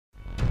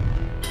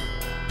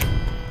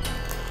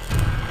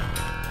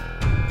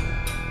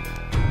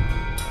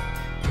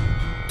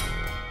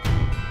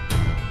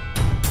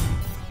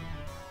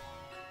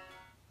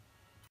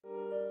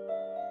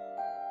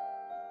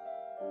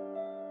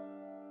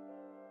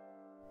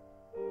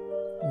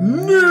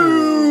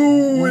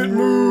No, it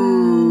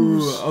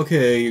moves!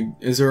 Okay,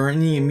 is there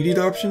any immediate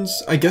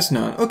options? I guess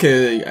not.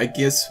 Okay, I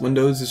guess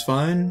Windows is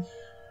fine.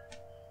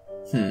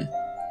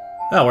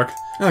 That'll work.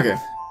 Okay.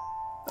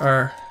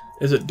 Or,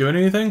 is it doing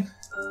anything?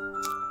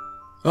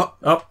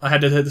 Oh, I had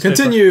to hit this.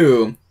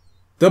 Continue!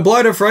 The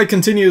Blight of Fright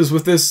continues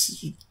with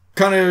this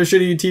kind of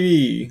shitty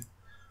TV.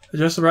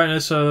 Adjust the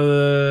brightness of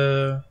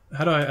the...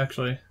 How do I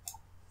actually...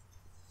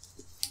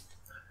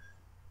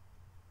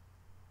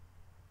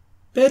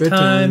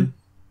 Bedtime.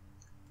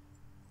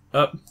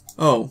 Up.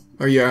 Oh,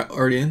 are you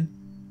already in?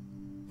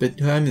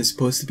 Bedtime is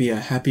supposed to be a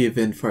happy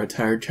event for a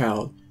tired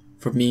child.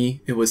 For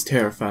me, it was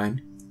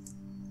terrifying.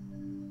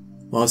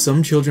 While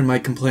some children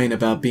might complain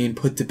about being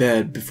put to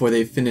bed before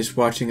they finish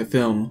watching a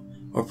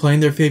film or playing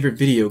their favorite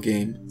video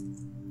game,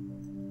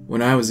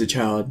 when I was a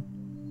child,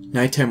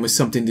 nighttime was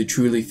something to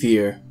truly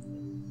fear.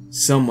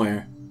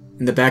 Somewhere,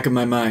 in the back of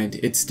my mind,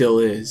 it still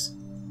is.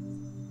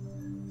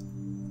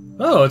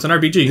 Oh, it's an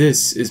RPG.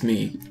 This is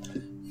me.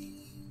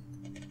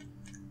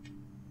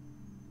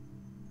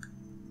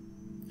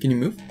 Can you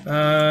move?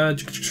 There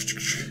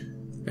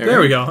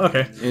we go.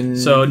 Okay.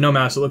 So no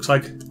mouse. It looks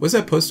like. What's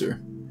that poster?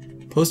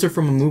 Poster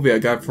from a movie I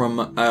got from.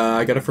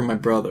 I got it from my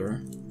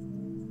brother.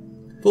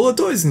 Full of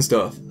toys and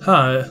stuff.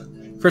 Huh.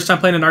 First time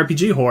playing an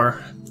RPG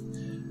horror.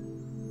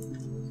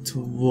 It's a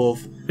wolf.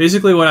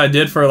 Basically, what I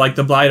did for like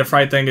the Blight of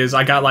Fright thing is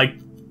I got like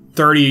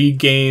 30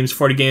 games,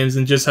 40 games,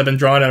 and just have been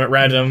drawing them at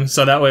random.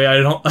 So that way I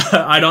don't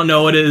I don't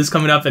know what is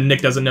coming up, and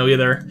Nick doesn't know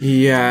either.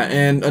 Yeah,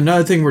 and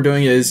another thing we're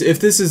doing is if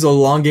this is a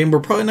long game, we're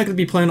probably not going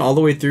to be playing all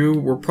the way through.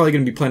 We're probably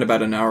going to be playing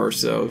about an hour or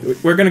so.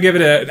 We're going to give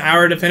it an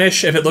hour to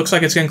finish. If it looks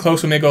like it's getting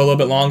close, we may go a little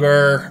bit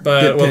longer,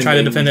 but we'll try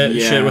to defend it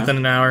shit within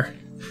an hour.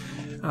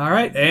 All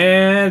right,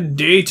 and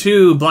day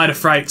 2, Blight of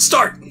Fright,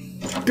 start.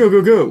 Go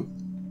go go!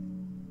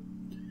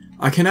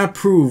 I cannot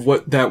prove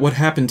that what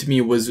happened to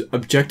me was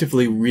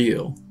objectively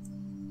real.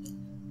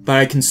 But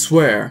I can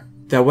swear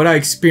that what I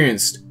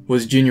experienced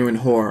was genuine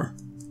horror.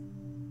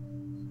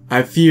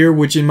 I fear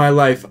which in my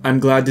life,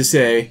 I'm glad to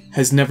say,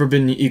 has never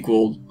been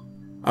equaled.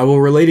 I will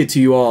relate it to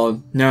you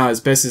all now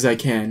as best as I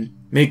can.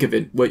 Make of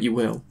it what you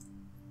will.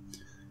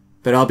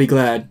 But I'll be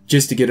glad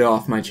just to get it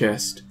off my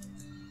chest.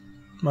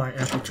 My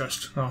empty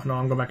chest. Oh no,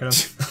 I'm going back in.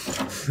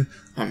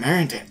 I'm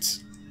very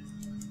intense.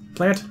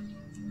 Plant.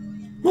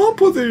 I'll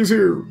put these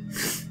here.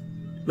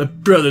 The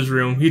brother's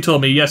room. He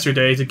told me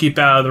yesterday to keep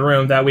out of the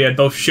room that we had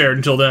both shared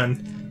until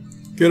then.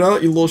 Get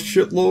out, you little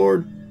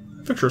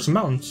shitlord. Picture of some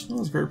mountains. Oh,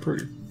 that's very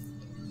pretty.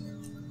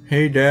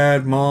 Hey,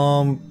 Dad,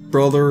 Mom,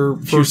 brother,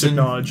 person.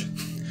 Acknowledge.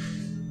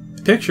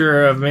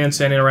 Picture of a man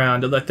standing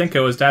around. I think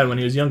it was Dad when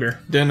he was younger.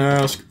 Didn't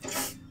ask.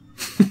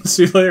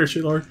 See you later,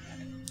 shitlord.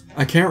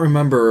 I can't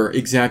remember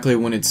exactly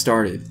when it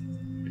started,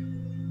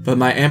 but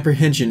my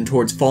apprehension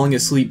towards falling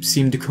asleep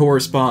seemed to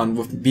correspond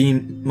with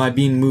my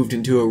being moved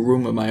into a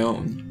room of my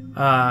own.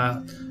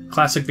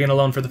 Classic being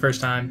alone for the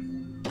first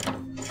time.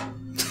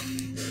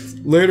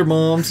 Later,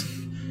 Moms.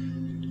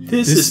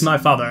 This is my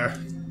father.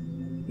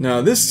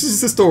 Now, this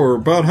is the story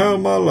about how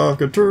my life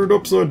got turned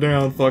upside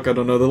down. Fuck, I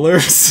don't know the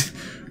lyrics.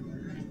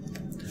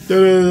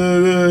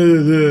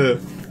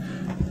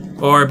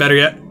 Or better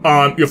yet,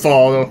 I'm your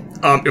father.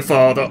 I'm your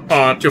father.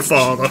 I'm your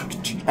father.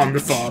 I'm your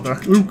father.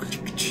 Luke,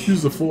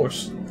 use the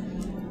force.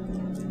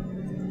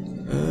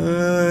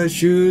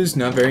 Shoes,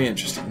 not very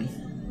interesting.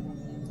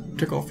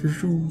 Take off your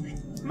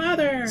shoes.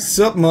 Mother!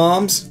 Sup,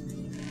 Moms?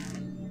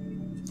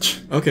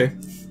 Okay.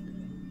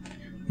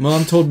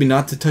 Mom told me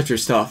not to touch her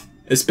stuff.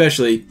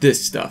 Especially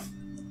this stuff.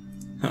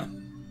 Huh.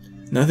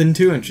 Nothing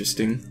too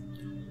interesting.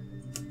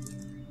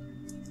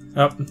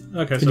 Oh,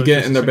 okay. Can you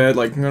get in their bed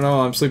like,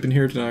 no, I'm sleeping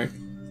here tonight.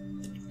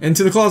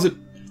 Into the closet.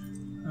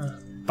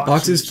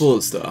 Boxes full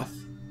of stuff.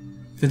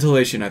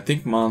 Ventilation, I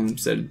think Mom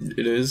said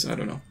it is. I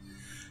don't know.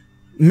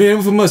 Man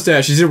with a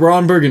mustache, is it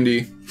Ron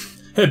Burgundy?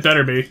 It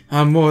better be.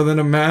 I'm more than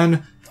a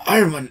man.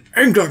 I'm an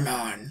anger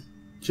man.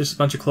 Just a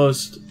bunch of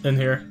clothes in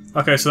here.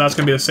 Okay, so that's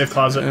gonna be the safe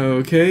closet.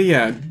 Okay,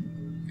 yeah.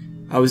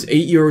 I was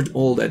 8 years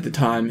old at the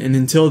time, and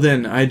until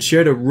then, I had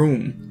shared a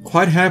room,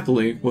 quite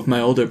happily, with my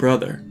older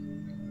brother.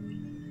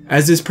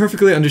 As is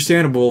perfectly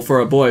understandable for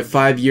a boy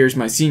 5 years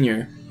my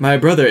senior, my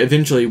brother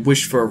eventually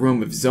wished for a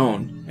room of his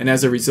own, and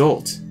as a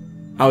result,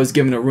 I was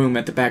given a room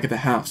at the back of the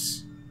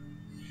house.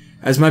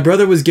 As my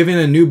brother was given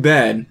a new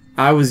bed,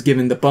 I was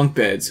given the bunk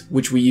beds,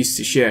 which we used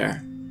to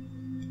share.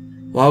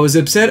 While I was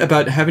upset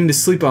about having to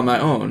sleep on my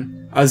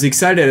own, I was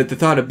excited at the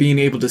thought of being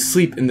able to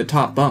sleep in the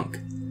top bunk,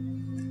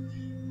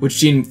 which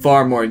seemed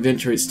far more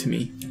adventurous to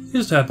me. I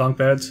used to have bunk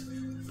beds,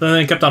 but then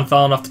I kept on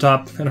falling off the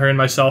top and hurting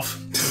myself.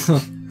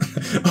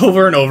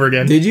 Over and over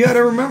again. Did you? I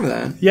don't remember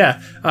that.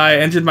 Yeah, I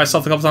injured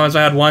myself a couple times.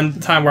 I had one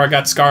time where I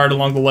got scarred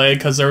along the leg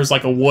because there was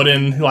like a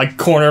wooden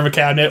corner of a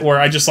cabinet where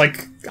I just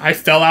I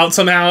fell out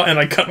somehow and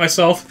I cut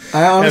myself.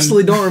 I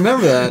honestly don't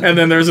remember that. And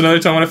then there was another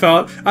time when I fell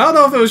out. I don't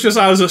know if it was just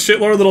I was a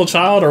shitlord little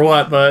child or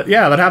what, but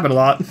yeah, that happened a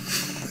lot.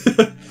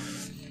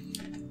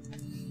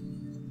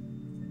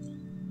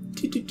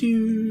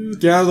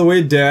 Get out of the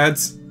way,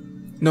 dads.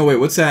 No, wait,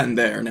 what's that in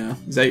there now?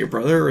 Is that your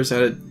brother or is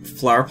that a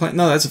flower plant?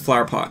 No, that's a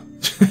flower pot.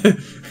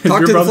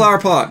 Talk to the flower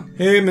pot.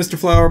 Hey, Mr.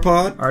 Flower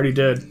Pot. Already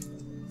did.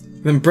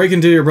 Then break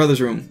into your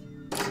brother's room.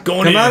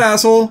 Come out,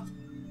 asshole.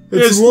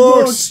 It's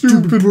locked,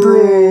 stupid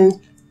bro.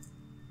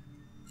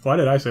 Why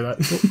did I say that?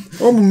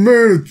 I'm a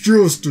man of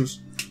justice.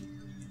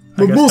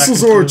 My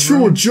muscles are a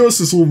true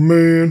justice, old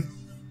man.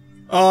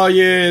 Oh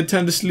yeah,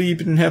 time to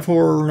sleep and have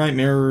horror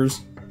nightmares.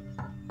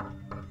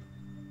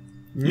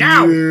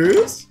 Now.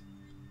 Yes.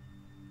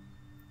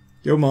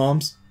 Yo,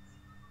 moms.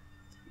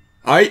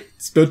 Aight,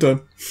 it's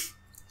bedtime.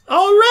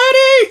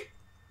 Already?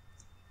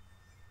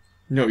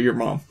 No, your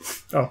mom.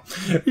 Oh.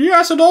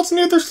 Yes, adults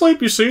need their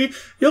sleep, you see.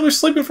 You'll be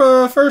sleeping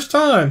for the first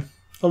time.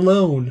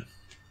 Alone.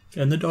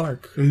 In the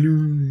dark.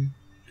 Alone.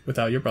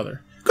 Without your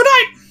brother. Good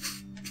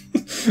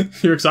night!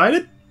 You're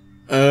excited?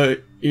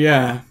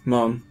 Yeah,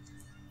 Mom.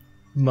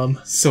 Mum.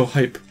 So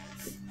hype.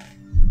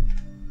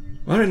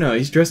 I don't know,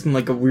 he's dressed in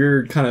like a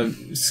weird kind of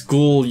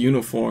school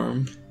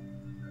uniform.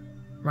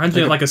 Reminds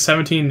me of like a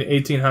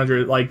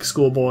 1800 like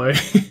schoolboy.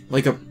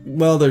 Like a,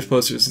 well, there's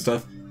posters and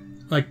stuff.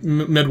 Like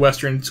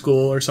Midwestern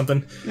school or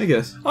something. I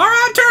guess.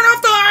 Alright, turn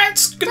off the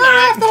lights! Good night! Turn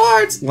off the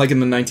lights! Like in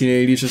the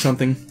 1980s or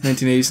something.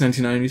 1980s,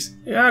 1990s.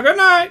 Yeah, good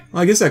night!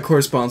 Well, I guess that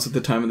corresponds with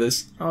the time of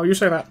this. Oh, you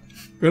say that.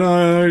 Good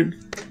night!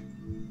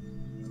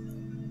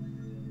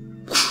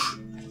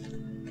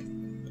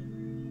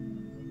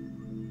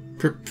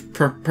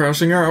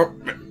 Passing out.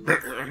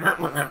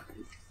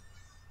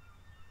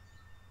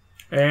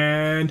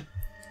 And...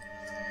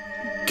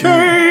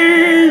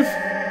 Cave!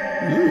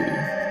 Ooh.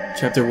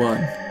 Chapter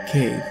 1.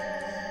 Cave.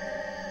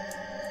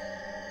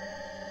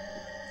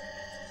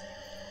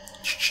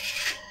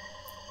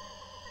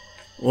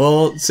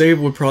 Well, save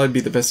would probably be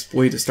the best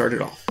way to start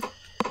it off.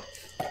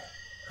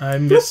 I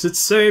guess it's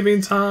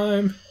saving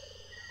time.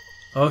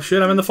 Oh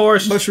shit, I'm in the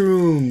forest.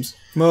 Mushrooms!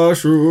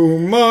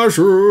 Mushroom!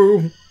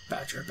 Mushroom!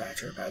 Badger,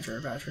 badger,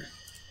 badger, badger.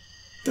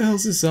 The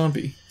hell's this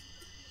zombie?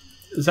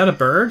 Is that a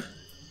bird?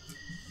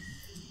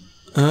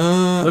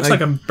 Looks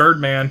like a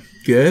birdman.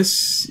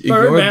 Guess.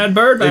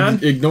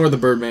 Birdman. Ignore the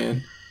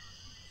birdman.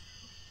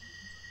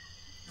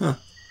 Huh.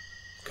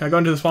 Can I go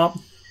into the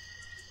swamp?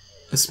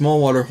 A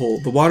small water hole.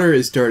 The water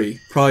is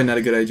dirty. Probably not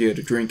a good idea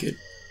to drink it.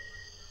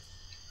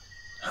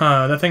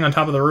 Huh, that thing on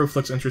top of the roof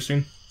looks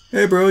interesting.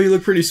 Hey bro, you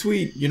look pretty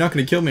sweet. You're not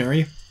gonna kill me, are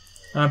you?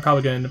 I'm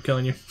probably gonna end up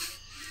killing you.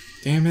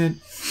 Damn it.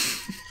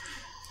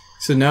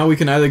 So now we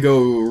can either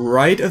go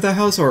right of the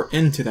house or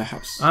into the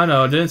house. I don't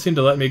know, it didn't seem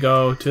to let me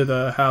go to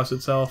the house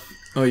itself.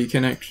 Oh, you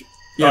can actually...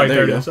 Yeah, oh, there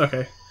you it go. is.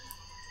 Okay.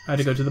 I had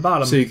to go to the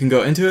bottom. So you can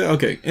go into it?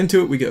 Okay,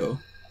 into it we go.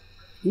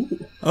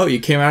 Ooh. Oh, you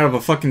came out of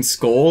a fucking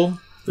skull?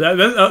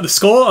 The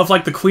skull of,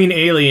 like, the queen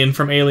alien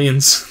from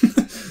Aliens.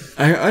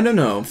 I don't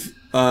know.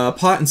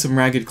 Pot and some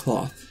ragged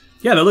cloth.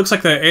 Yeah, that looks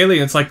like the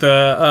aliens, like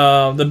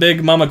the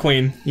big mama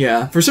queen.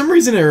 Yeah, for some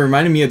reason it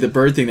reminded me of the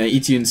bird thing that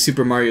eats you in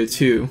Super Mario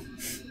 2.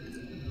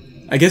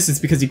 I guess it's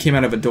because he came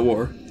out of a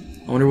door.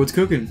 I wonder what's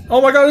cooking. Oh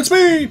my god, it's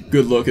me!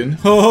 Good looking.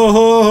 Ho ho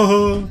ho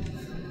ho!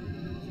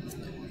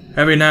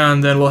 Every now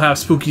and then we'll have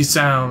spooky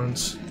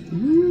sounds.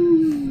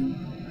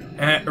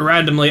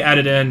 Randomly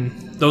added in.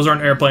 Those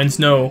aren't airplanes,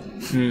 no.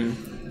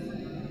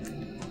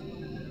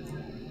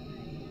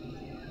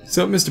 What's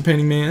up, Mr.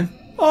 Painting Man?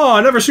 Oh,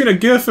 I've never seen a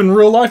GIF in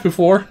real life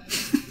before.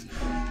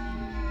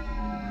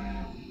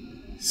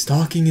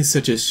 Stalking is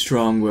such a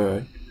strong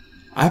word.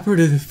 I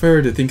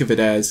prefer to think of it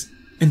as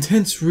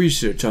intense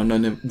research on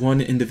one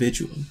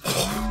individual.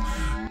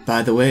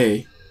 By the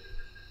way,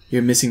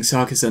 your missing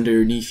sock is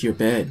underneath your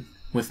bed,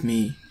 with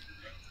me.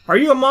 Are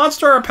you a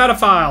monster or a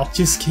pedophile?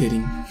 Just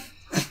kidding.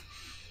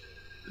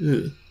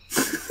 Ugh.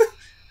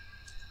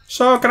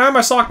 So, can I have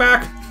my sock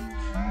back?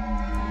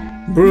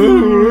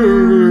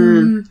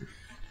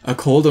 A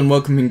cold,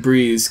 unwelcoming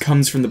breeze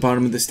comes from the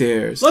bottom of the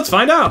stairs. Let's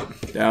find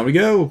out. Down we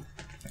go.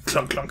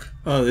 Clunk, clunk.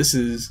 Oh, this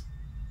is...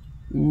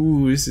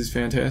 Ooh, this is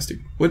fantastic.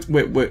 Wait,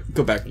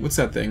 go back. What's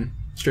that thing?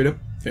 Straight up?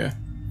 Yeah.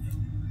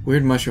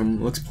 Weird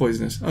mushroom. Looks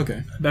poisonous.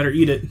 Okay. I better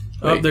eat it. Wait.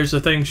 Oh, there's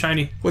a thing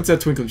shiny. What's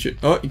that twinkling shit?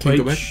 Oh, you can't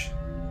go back.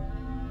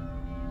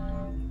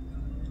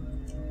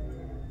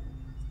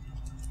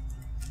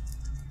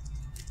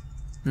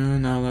 No,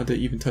 not allowed to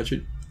even touch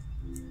it.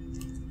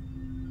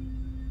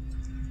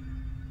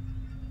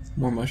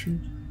 More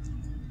mushrooms?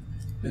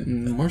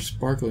 And more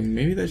sparkling.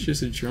 Maybe that's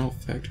just a general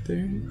effect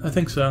there? I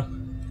think so.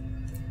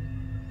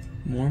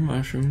 More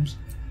mushrooms.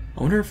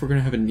 I wonder if we're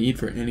gonna have a need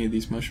for any of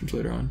these mushrooms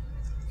later on.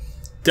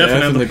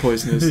 Definitely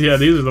poisonous. Yeah,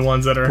 these are the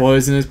ones that are...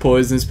 Poisonous,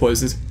 poisonous,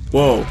 poisonous.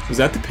 Whoa, was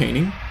that the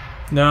painting?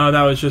 No,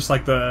 that was just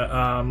like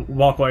the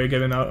walkway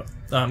given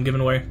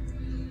away.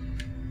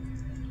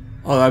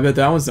 Oh, I bet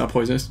that one's not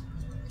poisonous.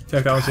 I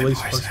think that was the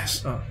least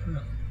poisonous. Oh,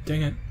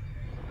 dang it.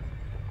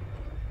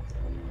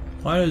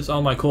 Why is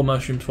all my cool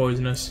mushrooms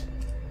poisonous?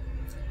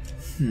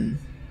 Well,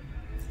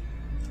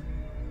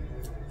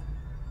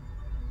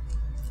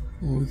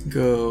 we can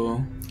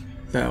go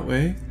that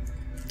way.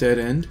 Dead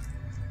end.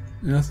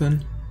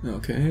 Nothing.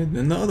 Okay,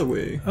 then the other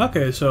way.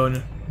 Okay, so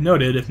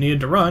noted, if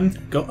needed to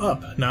run, go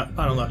up, not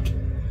bottom left.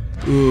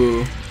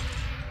 Ooh.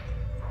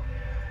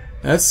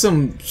 That's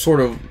some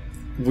sort of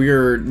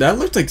weird. That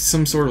looked like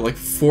some sort of like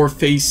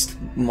four-faced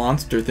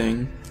monster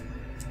thing.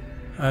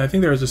 I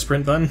think there was a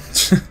sprint button.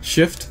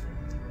 Shift?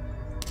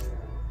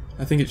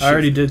 I think it's I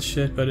already did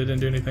shit, but it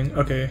didn't do anything.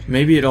 Okay.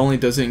 Maybe it only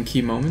does it in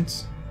key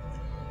moments?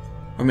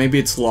 Or maybe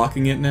it's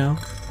locking it now?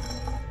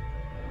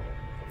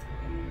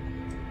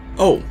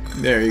 Oh,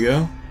 there you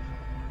go.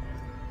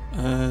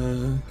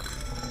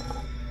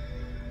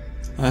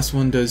 Last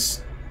one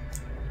does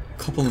a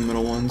couple of the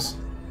middle ones.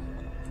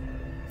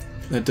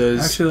 That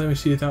does... Actually, let me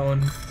see if that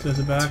one does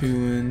it back. 2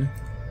 in...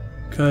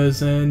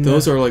 Because then...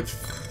 Those are like...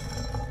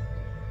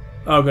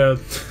 Oh, good.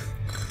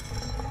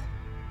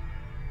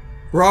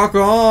 Rock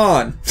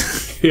on!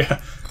 Yeah.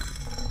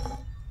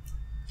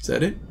 Is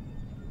that it?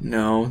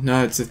 No,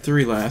 it's a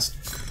 3 last.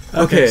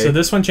 Okay, so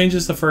this one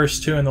changes the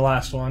first 2 and the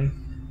last one.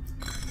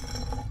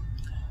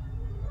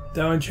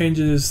 That one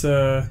changes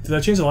the... Did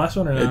that change the last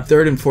one or not? The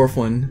 3rd and 4th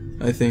one,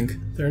 I think.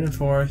 3rd and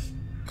 4th.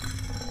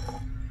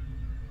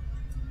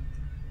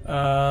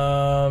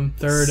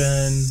 3rd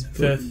and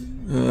 5th.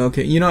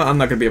 Okay, you know, I'm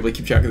not gonna be able to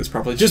keep track of this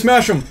properly. Just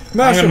mash them!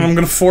 Mash them! I'm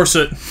gonna force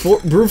it.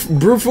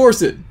 Brute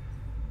force it!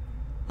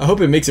 I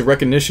hope it makes a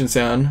recognition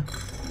sound.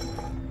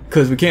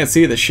 Because we can't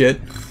see the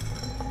shit.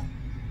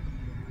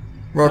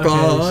 Rock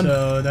on!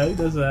 So that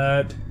does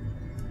that.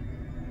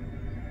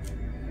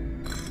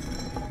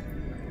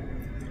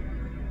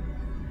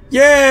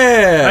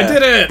 Yeah! I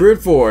did it!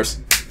 Brute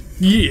force.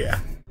 Yeah.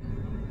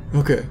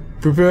 Okay.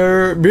 Be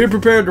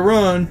prepared to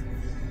run.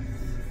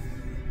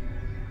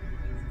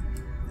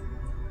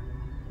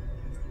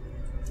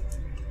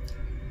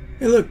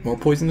 Hey look, more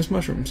poisonous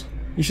mushrooms.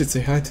 You should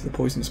say hi to the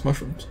poisonous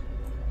mushrooms.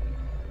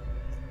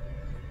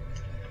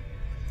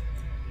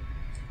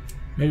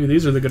 Maybe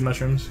these are the good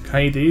mushrooms. Can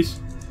I eat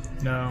these?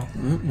 No.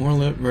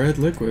 More red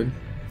liquid.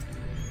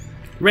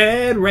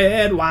 Red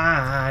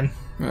wine.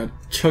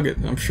 Chug it.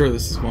 I'm sure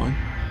this is wine.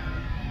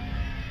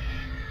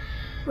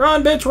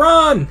 Run, bitch,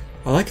 run!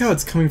 I like how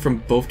it's coming from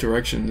both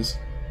directions.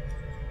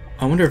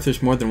 I wonder if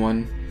there's more than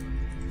one.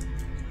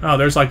 Oh,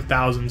 there's like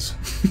thousands.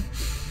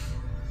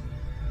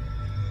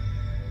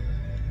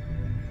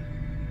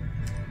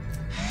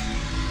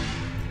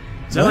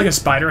 Is that like a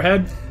spider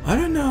head? I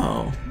don't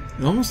know.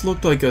 It almost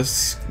looked like a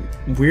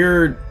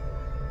weird,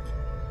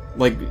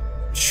 like,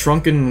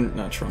 shrunken,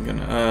 not shrunken,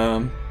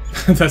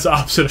 that's the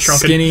opposite of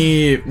shrunken.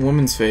 Skinny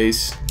woman's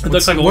face. It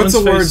looks like a woman's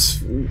face. What's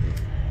the words?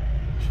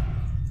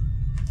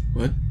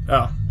 What?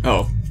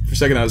 Oh, for a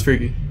second that was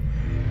freaky.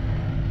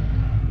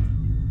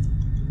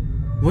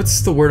 What's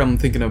the word I'm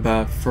thinking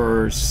about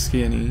for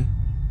skinny?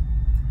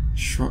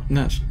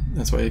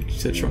 That's why I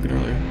said shrunken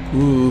earlier.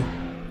 Ooh.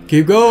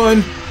 Keep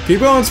going! Keep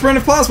going, sprint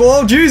if possible!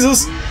 Oh,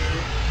 Jesus!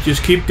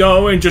 Just keep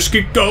going, just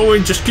keep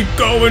going, just keep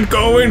going,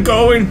 going!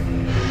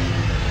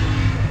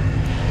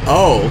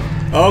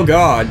 Oh. Oh,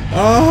 God.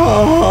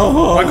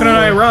 Oh! Why couldn't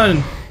I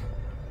run?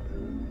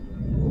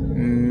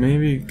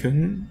 Maybe you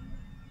couldn't?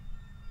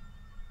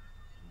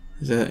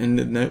 Is that in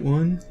the net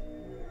one?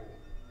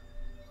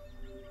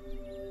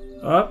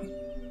 Up.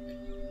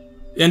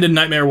 Ended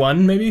Nightmare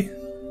 1, maybe?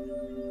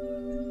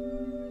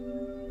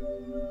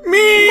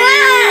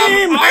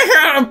 Mom! I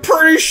had a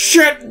pretty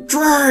shit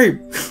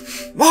dream!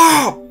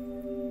 Mom!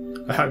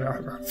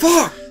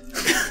 Fuck!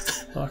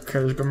 Okay,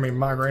 there's gonna be a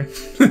migraine.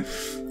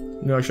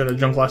 Knew I should have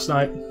jumped last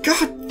night.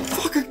 God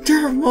fucking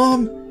damn,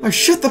 Mom! I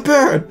shit the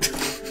bed!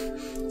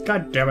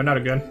 God damn it, not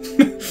again.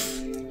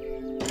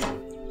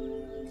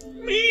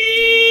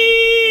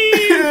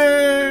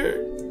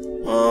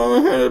 Oh, I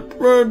had a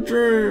bad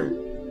dream.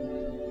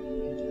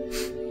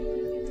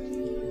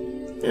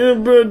 A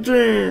bad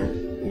dream.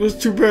 It was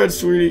too bad,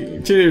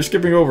 sweetie. Today you're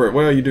skipping over it.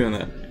 Why are you doing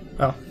that?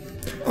 Oh.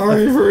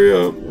 Alright, hurry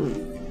up.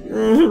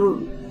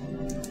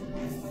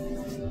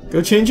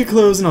 Go change your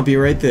clothes and I'll be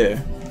right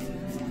there.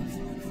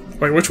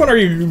 Wait, which one are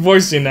you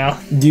voicing now?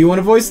 Do you want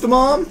to voice the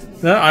mom?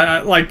 No,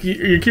 I like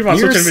you keep on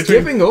You're switching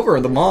between. skipping over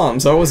the mom,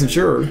 so I wasn't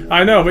sure.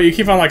 I know, but you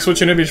keep on like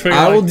switching in between.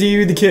 I will do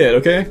you the kid,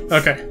 okay?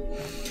 Okay.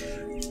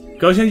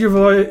 Go change your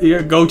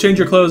voice. Go change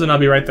your clothes, and I'll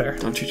be right there.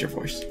 Don't change your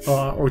voice.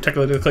 Or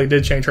technically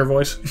did change her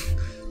voice.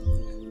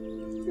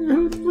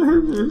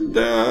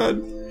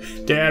 Dad.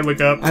 Dad,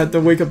 wake up. I had to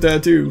wake up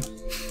Dad too.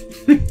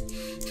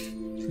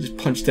 Just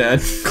punch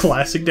Dad.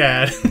 Classic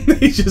Dad.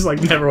 He just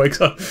like never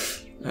wakes up.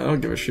 I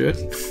don't give a shit.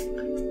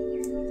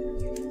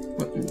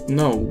 What?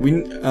 No,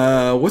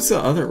 what's the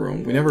other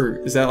room? We never.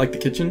 Is that like the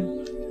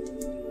kitchen?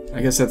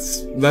 I guess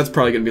that's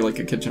probably gonna be like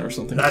a kitchen or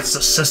something. That's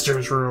the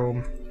sister's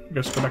room.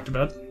 Guess go back to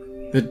bed.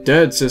 The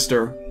dead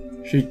sister.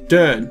 She's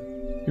dead.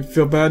 You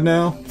feel bad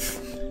now?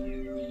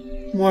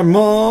 My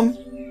mom?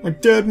 My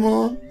dead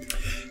mom?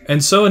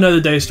 And so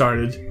another day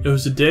started. It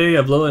was a day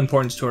of little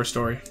importance to our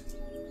story.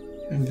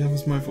 And that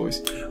was my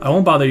voice. I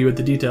won't bother you with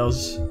the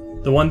details.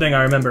 The one thing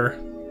I remember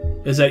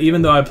is that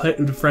even though I played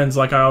with friends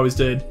like I always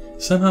did,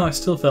 somehow I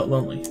still felt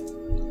lonely.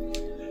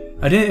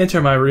 I didn't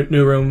enter my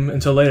new room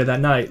until later that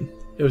night.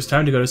 It was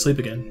time to go to sleep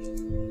again.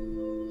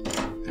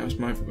 That was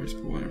my voice,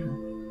 but whatever.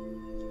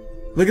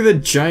 Look at the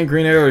giant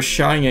green arrow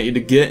shouting at you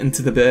to get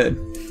into the bed.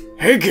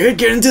 Hey kid,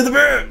 get into the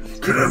bed!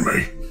 Get in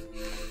me.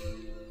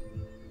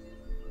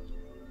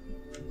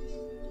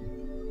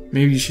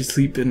 Maybe you should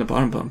sleep in the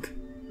bottom bunk.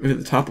 Maybe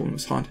the top one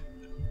was haunted.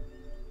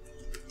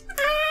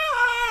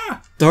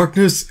 Ah!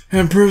 Darkness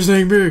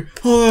imprisoning me.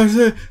 All I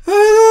say.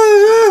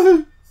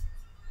 Ah!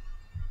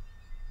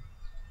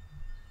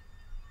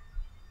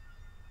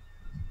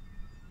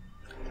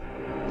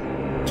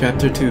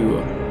 Chapter 2.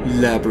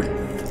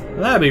 Labyrinth.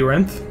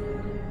 Labyrinth.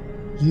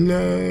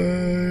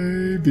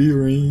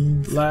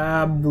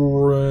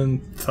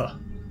 Labyrinth.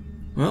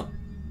 Well,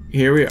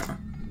 here we are.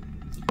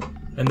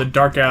 In the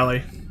dark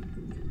alley.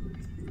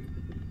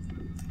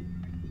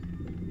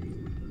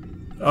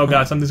 Oh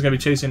god, something's gonna be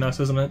chasing us,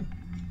 isn't it?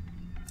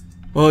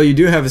 Well, you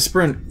do have a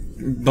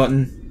sprint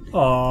button.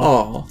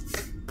 Aww.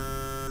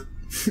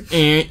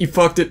 And you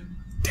fucked it.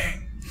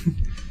 Dang.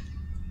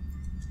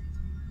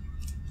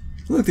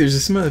 Look, there's a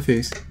smiley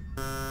face.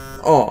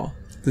 Aw.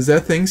 Does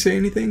that thing say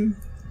anything?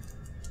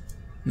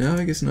 No,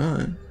 I guess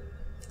not.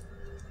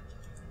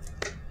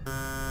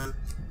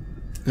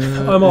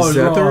 I'm always is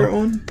that the wrong. right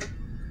one?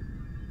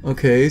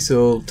 Okay,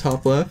 so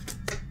top left.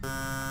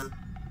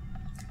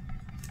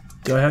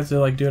 Do I have to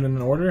like do it in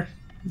an order?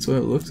 That's what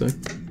it looks like.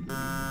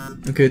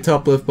 Okay,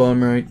 top left,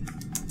 bottom right.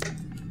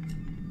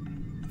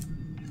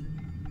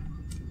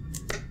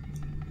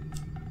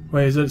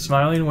 Wait, is it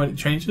smiling when it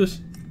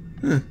changes?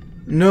 Huh.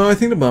 No, I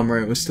think the bottom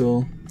right was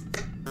still...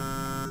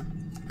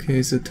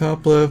 Okay, so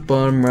top left,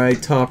 bottom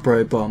right, top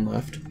right, bottom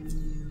left.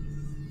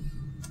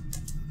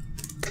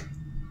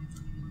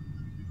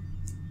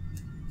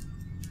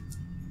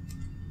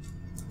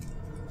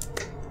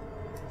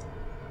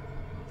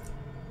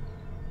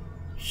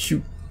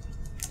 Shoot.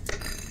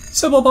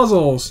 Simple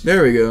puzzles!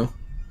 There we go.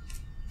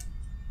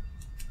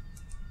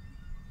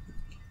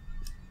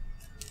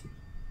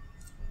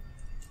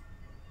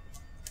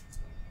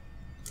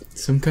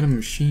 Some kind of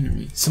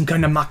machinery. Some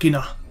kind of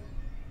machina.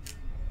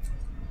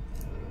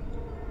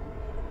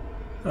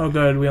 Oh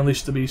good, we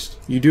unleashed the beast.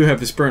 You do have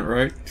a sprint,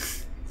 right?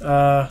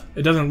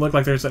 It doesn't look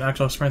like there's an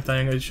actual sprint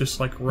thing, it's just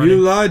like running.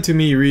 You lied to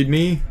me, read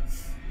me.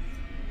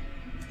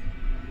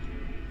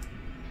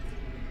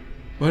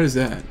 What is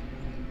that?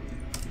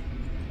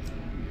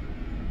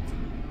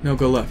 No,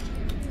 go left.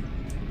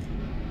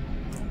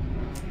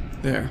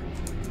 There.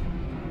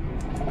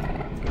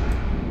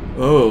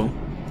 Oh.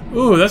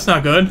 Ooh, that's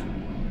not good.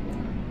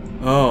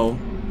 Oh.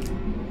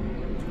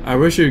 I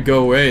wish it would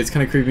go away. It's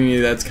kind of creeping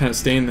me that's kind of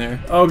staying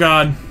there. Oh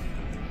god.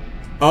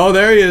 Oh,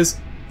 there he is.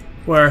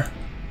 Where?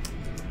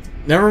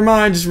 Never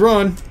mind, just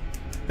run.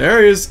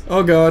 There he is.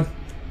 Oh god.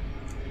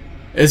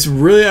 It's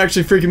really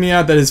actually freaking me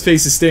out that his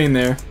face is staying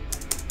there.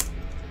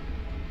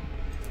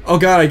 Oh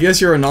god, I guess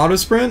you're an auto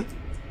sprint?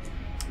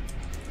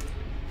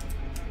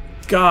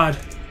 God.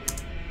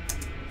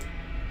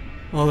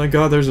 Oh thank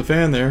god there's a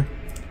fan there.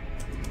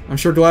 I'm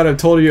sure glad I've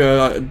told you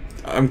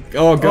I'm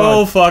oh god.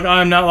 Oh fuck,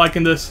 I'm not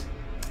liking this.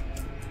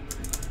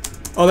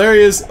 Oh there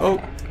he is.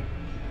 Oh.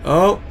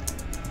 Oh.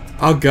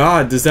 Oh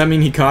god, does that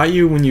mean he caught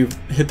you when you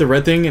hit the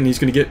red thing and he's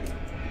gonna get...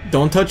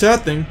 Don't touch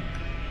that thing.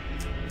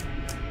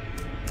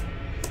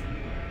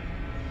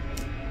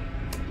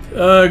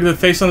 Ugh, the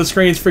face on the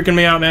screen is freaking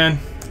me out, man.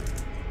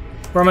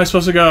 Where am I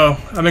supposed to go?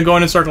 I've been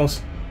going in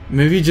circles.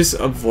 Maybe just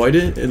avoid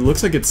it? It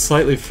looks like it's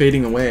slightly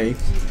fading away.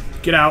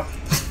 Get out.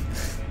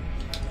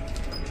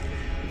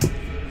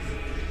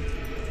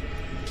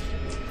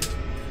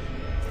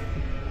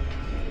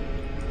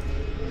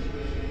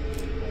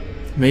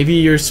 Maybe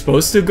you're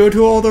supposed to go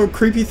to all the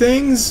creepy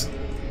things?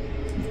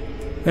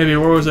 Maybe,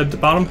 where was it? At the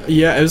bottom?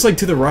 Yeah, it was like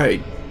to the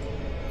right.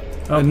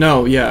 Oh.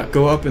 No, yeah,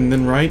 go up and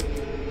then right.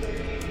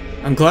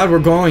 I'm glad we're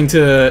going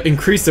to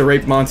increase the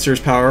rape monster's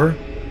power.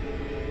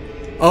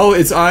 Oh,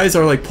 its eyes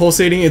are like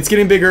pulsating. It's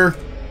getting bigger.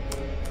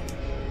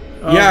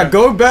 Yeah,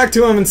 go back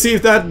to him and see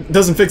if that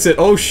doesn't fix it.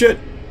 Oh shit.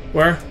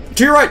 Where?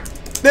 To your right.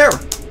 There.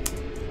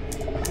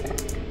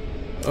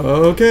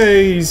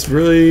 Okay, he's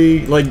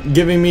really like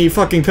giving me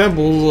fucking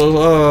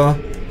pimples.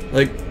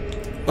 Like,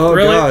 oh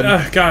really?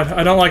 god. God,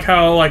 I don't like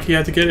how like you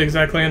have to get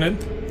exactly in it.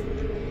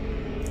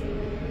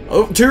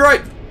 Oh, to your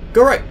right.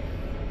 Go right.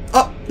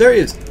 Up. There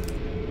he is.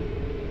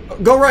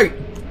 Go right.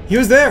 He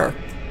was there.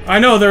 I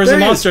know there was a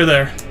monster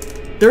there.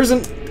 There's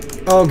an...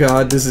 Oh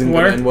god, this isn't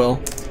gonna end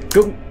well.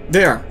 Go...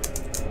 There.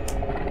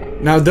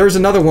 Now there's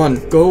another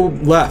one. Go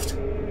left.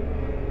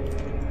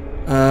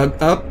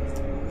 Up.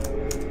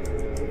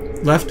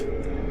 Left.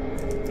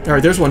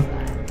 Alright, there's one.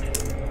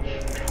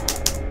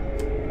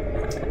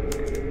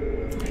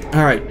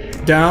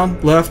 Alright. Down,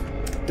 left,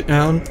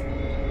 down,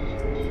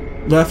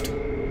 left.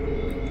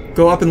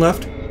 Go up and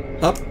left.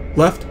 Up,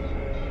 left,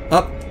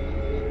 up,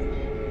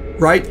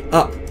 right,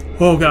 up.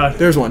 Oh god.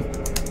 There's one.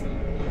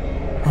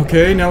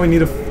 Okay, now we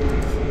need a...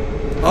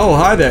 Oh,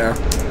 hi there.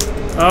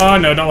 Oh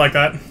no, don't like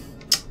that.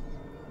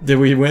 Did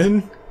we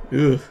win?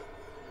 Ugh.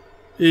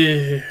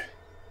 Yeah.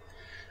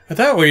 I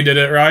thought we did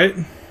it right.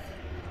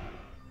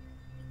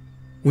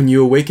 When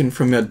you awaken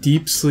from a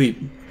deep sleep...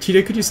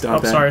 Cheetah, could you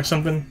stop that? Oh, sorry,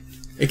 something...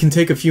 It can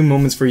take a few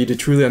moments for you to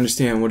truly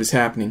understand what is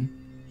happening.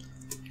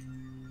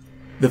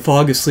 The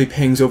fog of sleep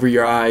hangs over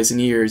your eyes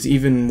and ears,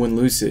 even when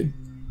lucid.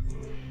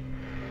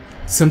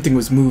 Something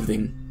was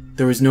moving.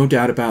 There was no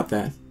doubt about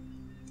that.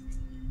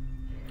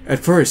 At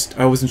first,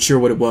 I wasn't sure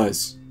what it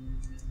was.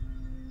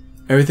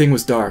 Everything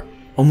was dark,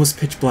 almost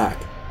pitch black,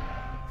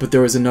 but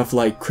there was enough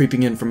light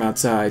creeping in from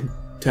outside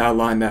to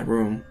outline that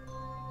room.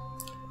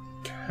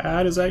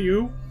 Cat, is that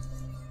you?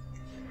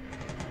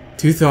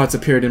 Two thoughts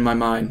appeared in my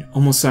mind,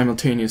 almost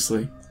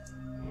simultaneously.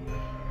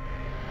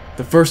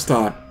 The first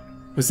thought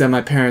was that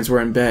my parents were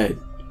in bed,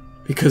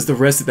 because the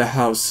rest of the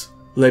house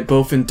lay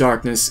both in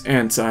darkness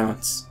and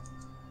silence.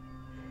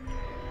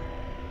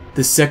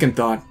 The second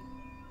thought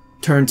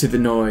turned to the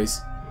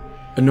noise,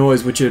 a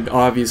noise which had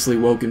obviously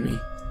woken me.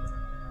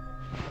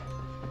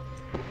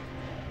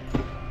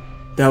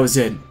 That was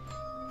it.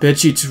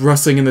 Bedsheets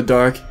rustling in the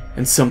dark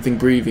and something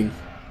breathing.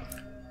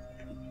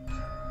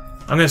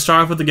 I'm gonna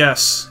start off with the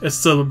guess.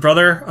 It's the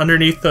brother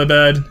underneath the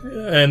bed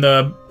and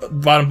the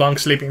bottom bunk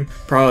sleeping.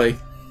 Probably.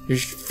 You're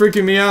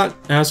freaking me out,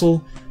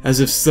 asshole. As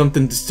if some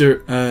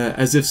disturbed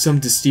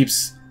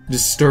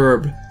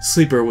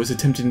sleeper was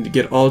attempting to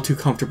get all too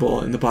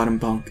comfortable in the bottom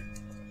bunk.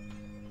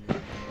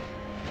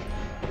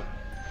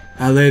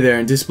 I lay there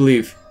in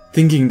disbelief,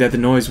 thinking that the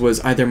noise was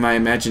either my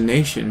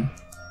imagination,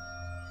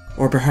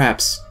 or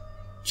perhaps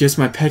just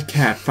my pet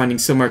cat finding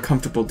somewhere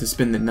comfortable to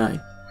spend the night.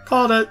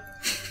 Called it.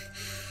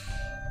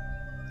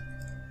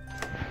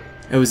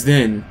 It was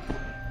then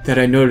that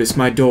I noticed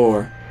my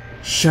door,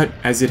 shut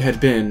as it had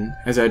been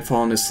as I had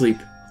fallen asleep.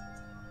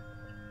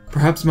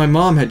 Perhaps my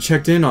mom had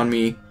checked in on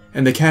me,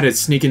 and the cat had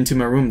sneaked into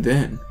my room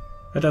then.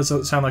 That does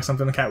sound like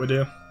something the cat would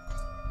do.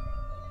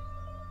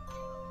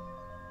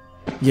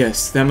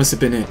 Yes, that must have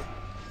been it.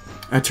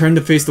 I turned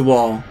to face the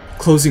wall,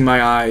 closing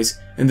my eyes,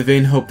 in the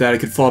vain hope that I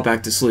could fall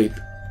back to sleep.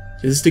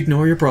 Just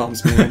ignore your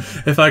problems, man.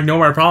 If I ignore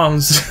my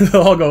problems,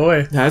 they'll all go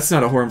away. That's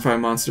not a horrifying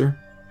monster.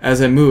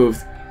 As I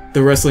moved,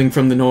 the rustling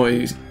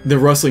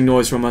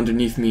noise from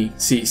underneath me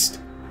ceased.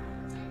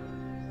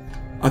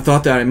 I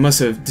thought that I must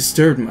have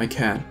disturbed my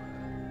cat.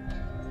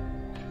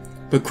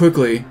 But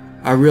quickly,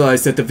 I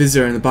realized that the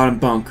visitor in the bottom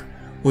bunk,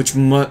 which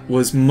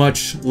was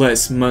much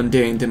less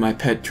mundane than my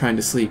pet trying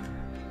to sleep,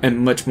 and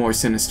much more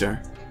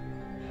sinister.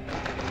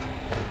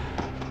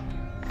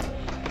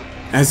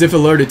 As if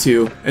alerted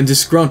to, and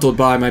disgruntled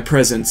by my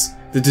presence,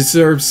 the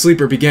disturbed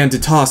sleeper began to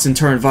toss and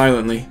turn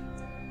violently,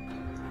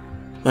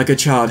 like a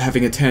child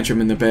having a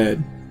tantrum in the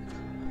bed.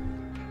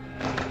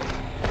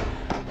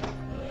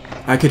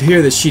 I could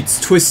hear the sheets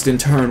twist and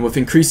turn with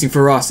increasing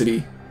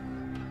ferocity.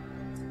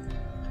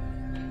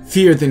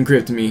 Fear then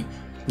gripped me,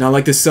 not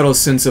like the subtle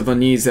sense of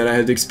unease that I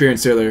had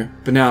experienced earlier,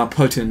 but now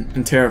potent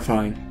and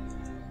terrifying.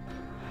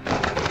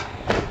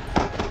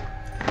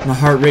 My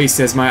heart raced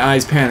as my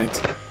eyes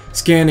panicked.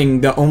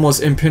 Scanning the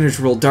almost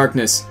impenetrable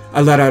darkness,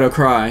 I let out a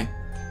cry.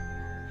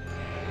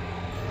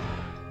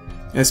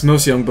 As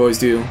most young boys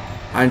do,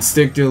 I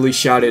instinctively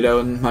shouted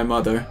out at my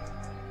mother.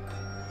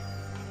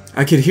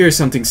 I could hear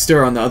something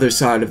stir on the other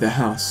side of the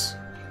house.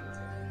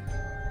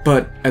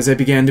 But as I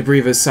began to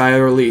breathe a sigh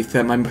of relief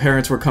that my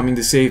parents were coming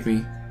to save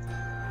me,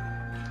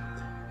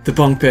 the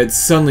bunk bed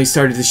suddenly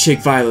started to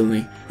shake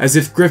violently, as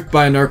if gripped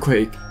by an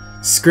earthquake,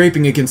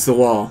 scraping against the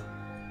wall.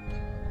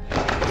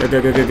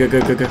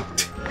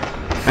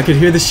 I could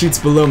hear the sheets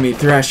below me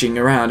thrashing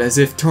around as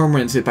if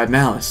tormented by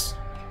malice.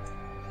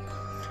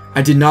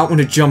 I did not want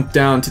to jump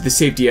down to the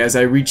safety as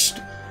I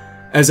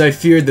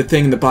feared the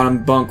thing in the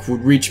bottom bunk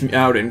would reach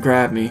out and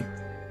grab me,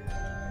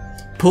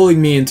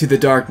 pulling me into the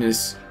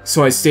darkness,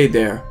 so I stayed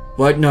there,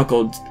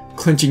 white-knuckled,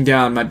 clenching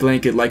down my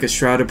blanket like a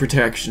shroud of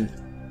protection.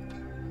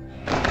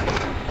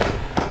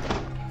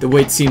 The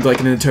wait seemed like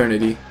an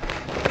eternity.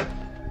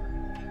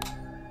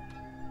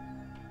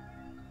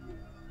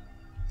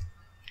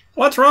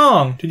 What's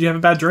wrong? Did you have a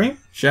bad dream?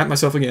 Shat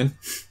myself again.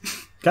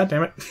 God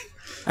damn it.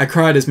 I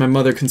cried as my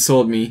mother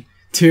consoled me.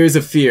 Tears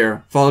of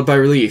fear, followed by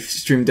relief,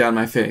 streamed down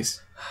my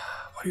face.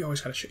 Why do you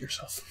always gotta shit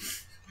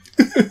yourself?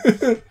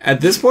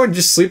 At this point,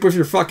 just sleep with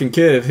your fucking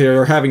kid if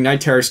you're having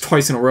night terrors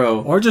twice in a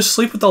row. Or just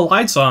sleep with the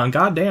lights on,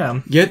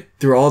 goddamn. Yet,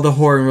 through all the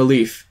horror and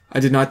relief, I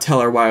did not tell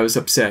her why I was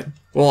upset.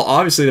 Well,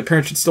 obviously the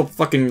parents should still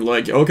fucking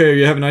like, okay,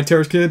 you having night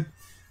terrors, kid?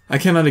 I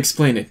cannot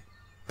explain it,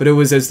 but it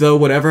was as though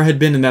whatever had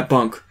been in that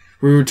bunk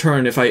would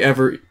return if I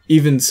ever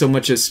even so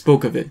much as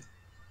spoke of it.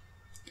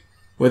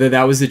 Whether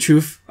that was the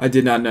truth, I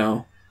did not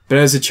know, but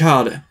as a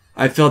child,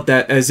 I felt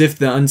that as if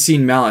the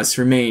unseen malice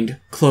remained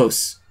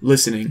close,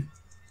 listening.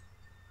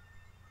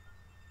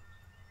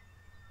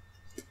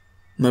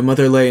 My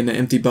mother lay in the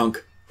empty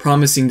bunk,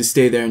 promising to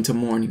stay there until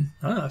morning.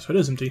 Ah, so it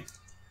is empty.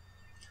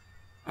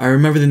 I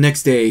remember the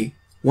next day,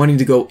 wanting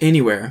to go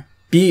anywhere,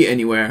 be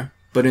anywhere,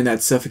 but in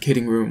that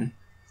suffocating room.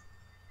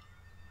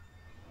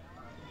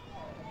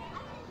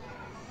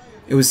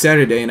 It was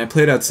Saturday and I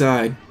played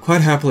outside,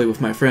 quite happily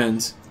with my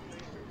friends.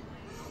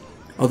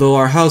 Although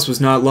our house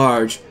was not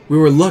large, we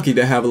were lucky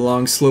to have a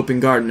long sloping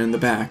garden in the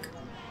back.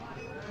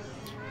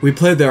 We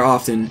played there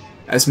often,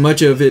 as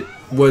much of it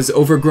was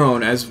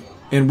overgrown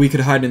and we could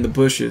hide in the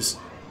bushes.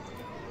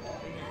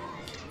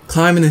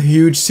 Climbing a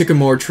huge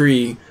sycamore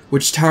tree,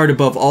 which towered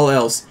above all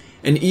else,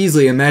 and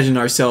easily imagined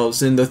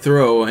ourselves in the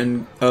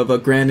throes of a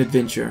grand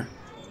adventure.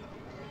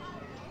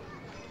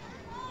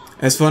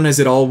 As fun as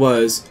it all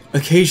was,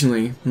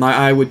 occasionally my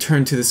eye would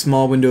turn to the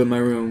small window in my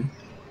room,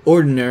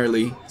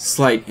 ordinarily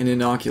slight and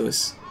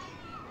innocuous.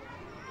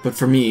 But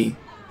for me,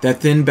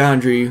 that thin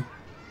boundary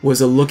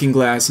was a looking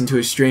glass into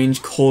a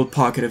strange, cold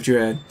pocket of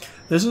dread.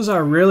 This is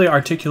a really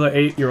articulate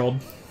 8-year-old.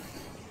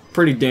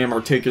 Pretty damn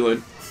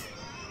articulate.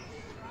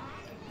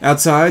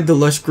 Outside, the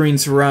lush green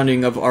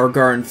surrounding of our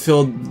garden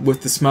filled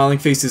with the smiling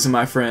faces of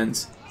my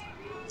friends.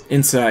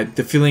 Inside,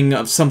 the feeling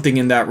of something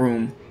in that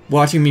room,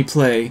 watching me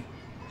play,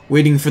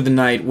 waiting for the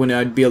night when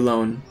I'd be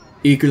alone,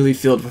 eagerly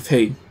filled with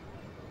hate.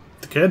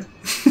 The kid?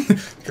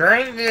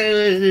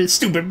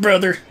 Stupid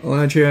brother.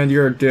 Elantrand,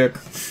 you're a dick.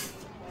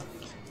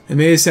 It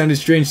may have sounded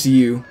strange to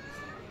you,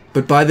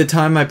 but by the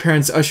time my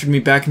parents ushered me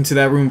back into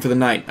that room for the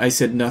night, I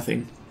said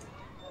nothing.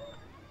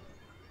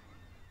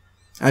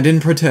 I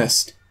didn't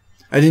protest.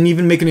 I didn't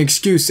even make an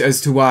excuse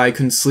as to why I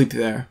couldn't sleep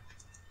there.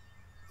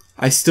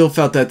 I still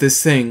felt that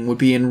this thing would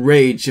be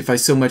enraged if I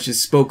so much as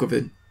spoke of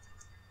it.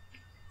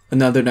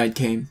 Another night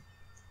came.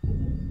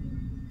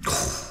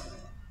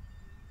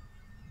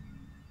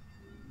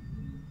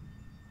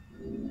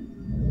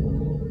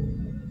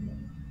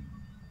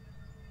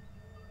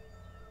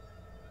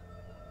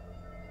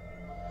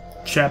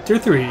 Chapter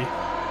 3.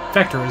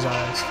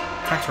 Factorized.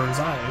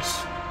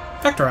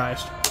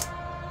 Factorized.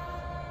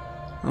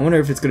 I wonder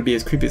if it's going to be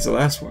as creepy as the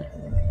last one.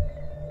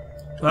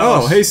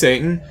 Oh, hey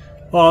Satan.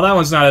 Well, that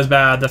one's not as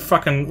bad. The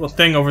fucking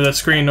thing over the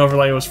screen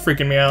overlay was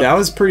freaking me out. That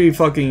was pretty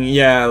fucking,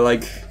 yeah,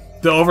 like...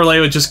 The overlay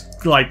was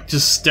just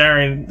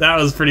staring. That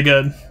was pretty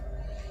good.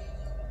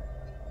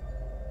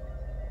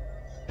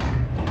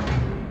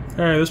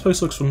 Hey, this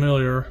place looks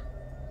familiar.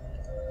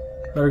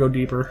 Better go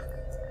deeper.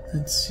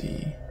 Let's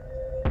see.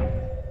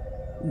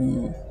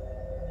 Ooh.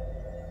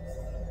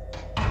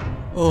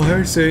 Oh,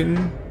 hey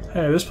Satan.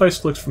 Hey, this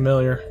place looks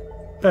familiar.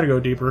 Better go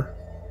deeper.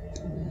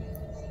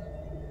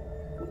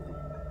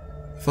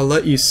 If I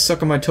let you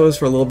suck on my toes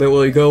for a little bit,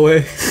 will you go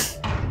away?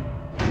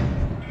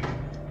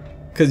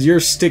 Because you're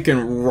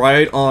sticking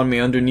right on me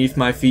underneath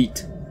my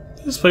feet.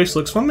 This place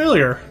looks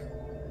familiar.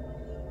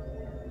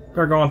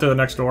 Better go on through the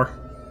next door.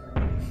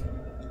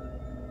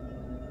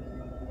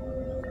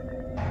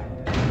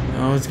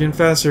 Oh, it's getting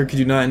faster. Could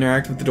you not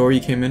interact with the door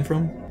you came in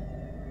from?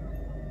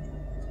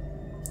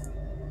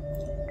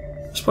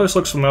 This place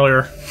looks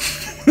familiar.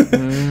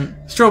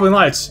 Strobing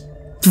lights.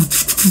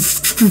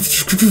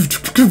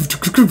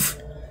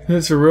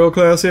 It's a real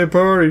Class A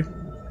party.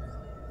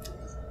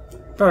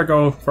 Better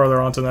go further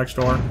on to the next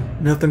door.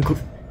 Nothing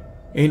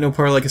ain't no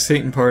party like a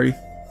Satan party.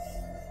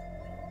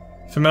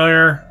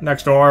 Familiar,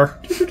 next door.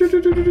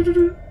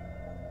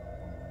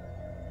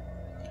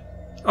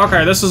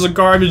 Okay, this is a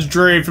garbage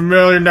dream.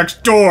 Familiar,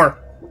 next door.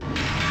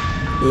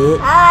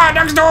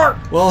 Next door!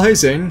 Well, hey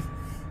Satan.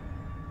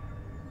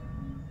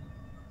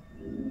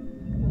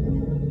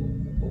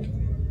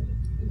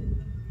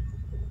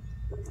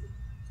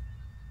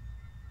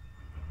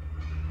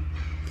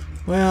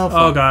 Well, fuck.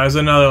 Oh guys,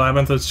 another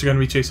labyrinth that's gonna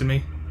be chasing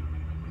me.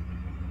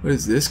 What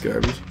is this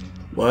garbage?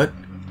 What?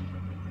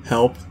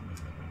 Help.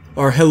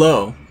 Or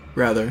hello,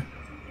 rather.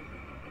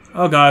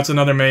 Oh god, it's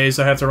another maze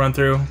I have to run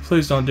through.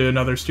 Please don't do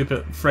another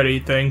stupid Freddy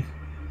thing.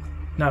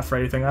 Not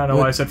Freddy thing, I don't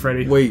know why I said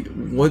Freddy. Wait,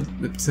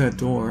 what's that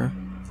door?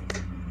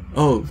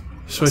 Oh,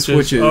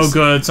 switches. Oh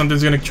good,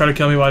 something's gonna try to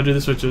kill me while I do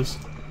the switches.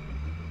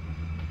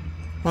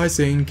 Hi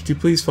Satan, could you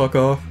please fuck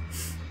off?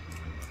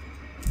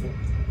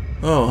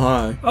 Oh,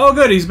 hi. Oh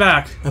good, he's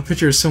back. A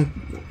picture of some...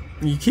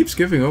 You keep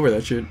skipping over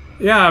that shit.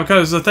 Yeah,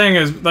 because the thing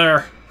is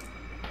there.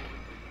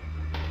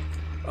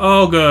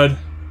 Oh good.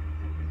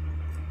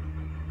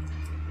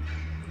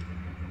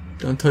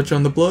 Don't touch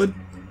on the blood.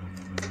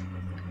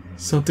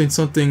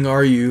 Something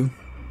are you?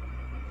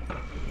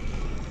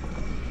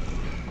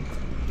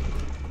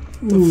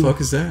 The fuck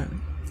is that?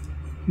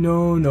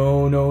 No.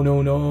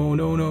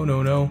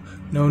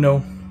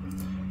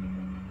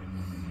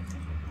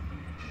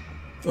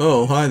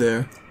 Oh, hi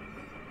there.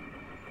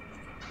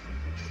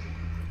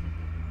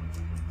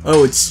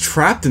 Oh, it's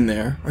trapped in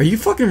there. Are you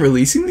fucking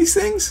releasing these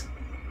things?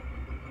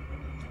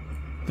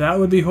 That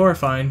would be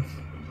horrifying.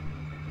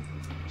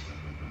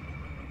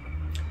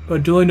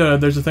 But duly noted,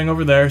 there's a thing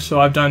over there,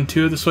 so I've done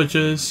 2 of the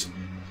switches.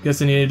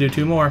 Guess I need to do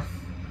 2 more.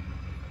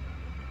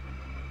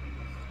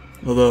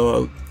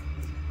 Although,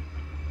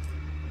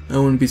 I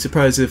wouldn't be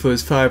surprised if it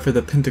was 5 for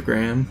the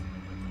pentagram.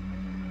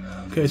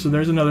 Okay, so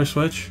there's another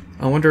switch.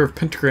 I wonder if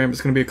pentagram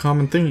is going to be a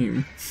common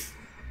theme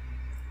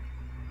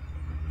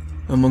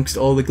amongst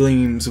all the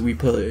games we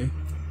play.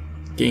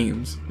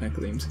 Games, not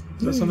games.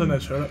 Is that something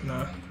that showed up?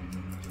 No.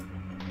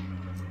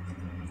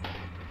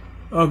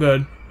 Oh,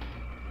 good.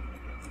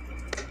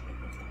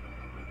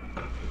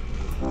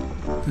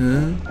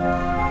 Yay!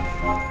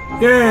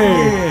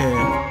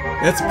 Yeah,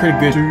 that's pretty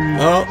good.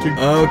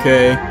 Oh,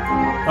 okay.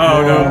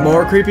 Oh no.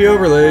 More creepy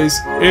overlays.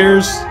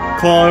 Ears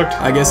clogged.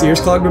 I guess ears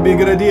clogged would be a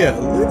good idea.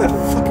 Look at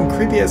that fucking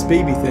creepy ass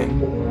baby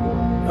thing.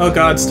 Oh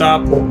god,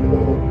 stop.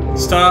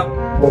 Stop.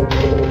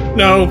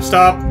 No,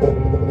 stop.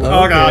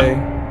 Oh god.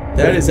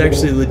 That is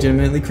actually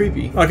legitimately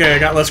creepy. Okay, I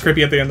got less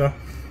creepy at the end though.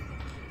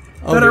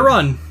 Oh, Better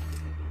run.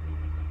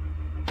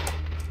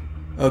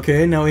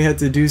 Okay, now we have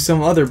to do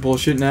some other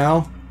bullshit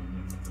now.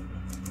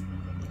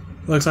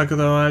 Looks like the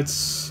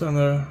lights on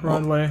the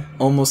runway.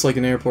 Almost like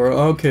an airport.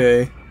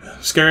 Okay.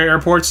 Scary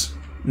airports.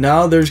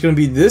 Now there's gonna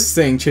be this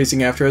thing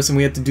chasing after us, and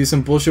we have to do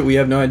some bullshit we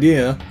have no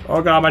idea.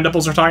 Oh god, my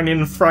nipples are tightening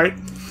in fright.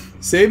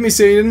 Save me,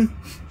 Satan.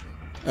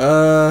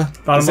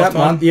 Bottom left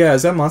one? Yeah,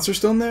 is that monster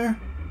still in there?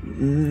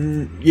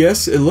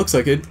 Yes, it looks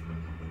like it.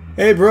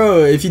 Hey, bro,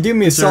 if you do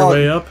me a solid,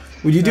 way up?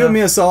 would you do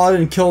me a solid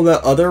and kill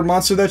that other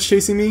monster that's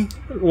chasing me?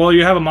 Well,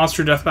 you have a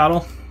monster death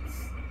battle.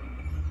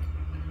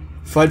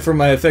 Fight for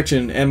my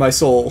affection and my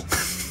soul.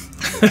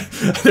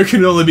 There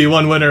can only be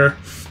one winner.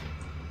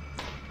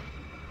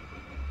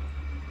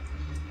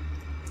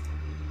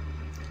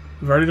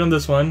 We've already done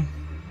this one.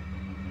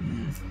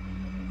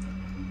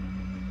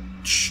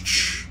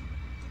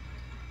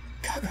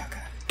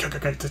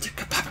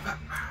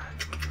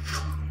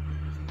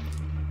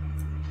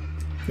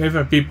 Maybe if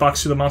I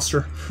beatbox to the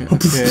monster.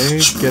 Okay,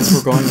 guess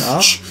we're going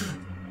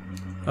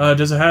up.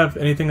 Does it have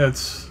anything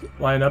that's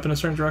lined up in a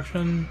certain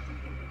direction?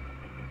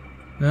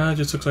 No, it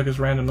just looks like it's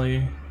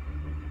randomly.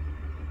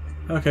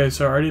 Okay,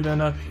 so already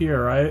been up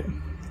here, right?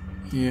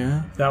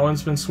 Yeah. That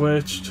one's been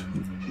switched.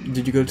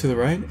 Did you go to the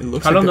right? It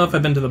looks. I don't know if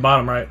I've been to the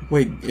bottom right.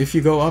 Wait, if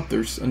you go up,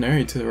 there's an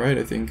area to the right,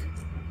 I think.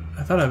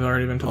 I thought I've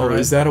already been to the right. Oh,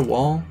 is that a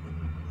wall?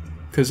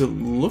 Because it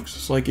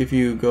looks like if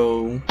you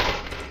go...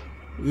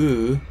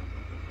 Ooh.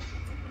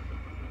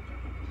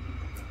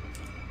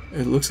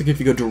 It looks like if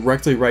you go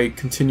directly right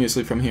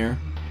continuously from here.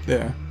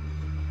 There.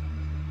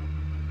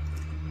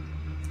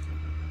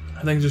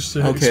 I think just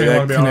okay,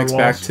 that connects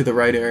back to the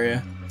right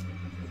area.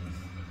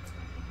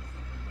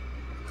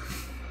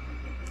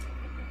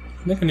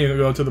 I think I need to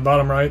go to the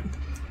bottom right.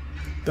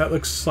 That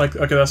looks like...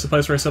 Okay, that's the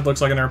place where I said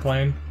looks like an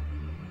airplane.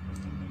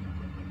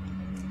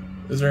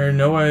 Is there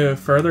no way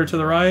further to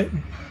the right?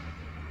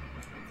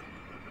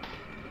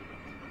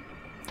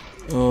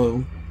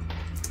 Oh.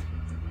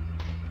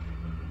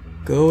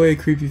 Go away,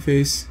 creepy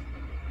face.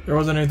 There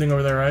wasn't anything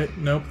over there, right?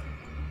 Nope.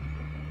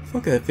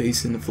 Fuck that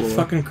face in the floor.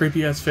 Fucking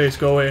creepy ass face,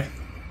 go away.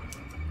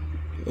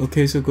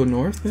 Okay, so go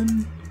north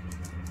then?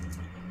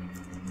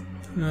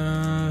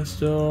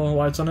 Still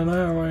lights on in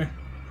that way.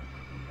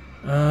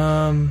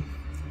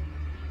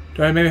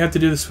 Do I maybe have to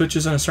do the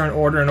switches in a certain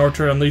order in order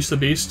to unleash the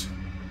beast?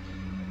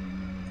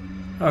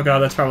 Oh god,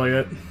 that's probably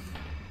it.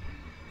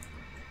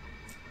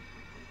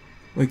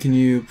 Wait, can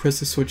you press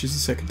the switches a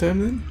second time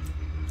then?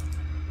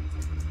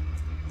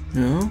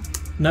 No?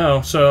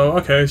 No, so,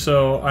 okay,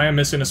 so I am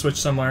missing a switch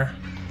somewhere.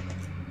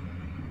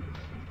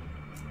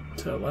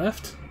 To the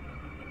left?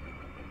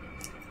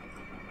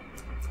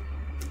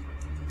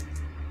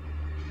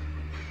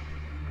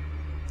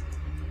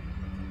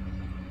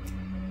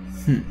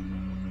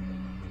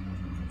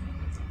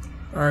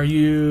 Are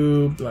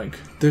you blank?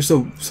 There's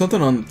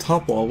something on the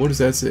top wall. What does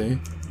that say?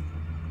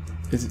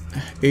 Is it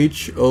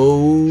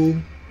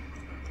H-O...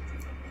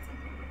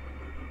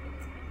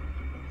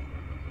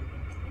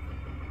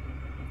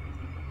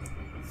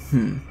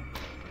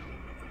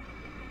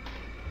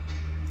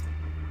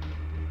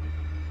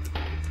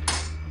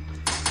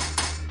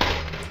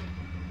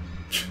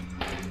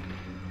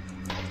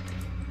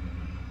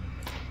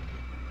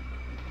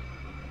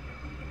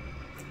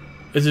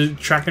 Is it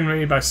tracking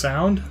me by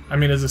sound? I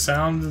mean, is the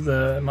sound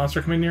the monster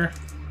coming near?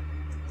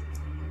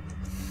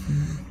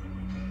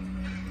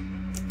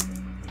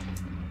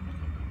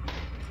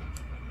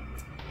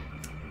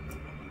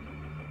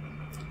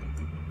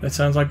 That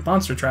sounds like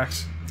monster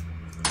tracks.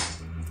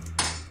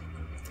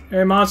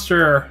 Hey,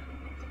 monster!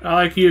 I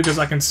like you because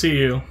I can see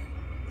you.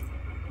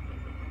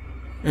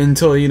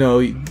 Until, you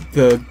know,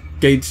 the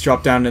gates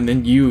drop down and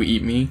then you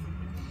eat me.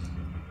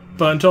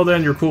 But until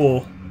then, you're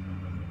cool.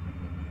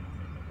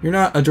 You're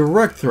not a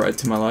direct threat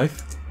to my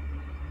life.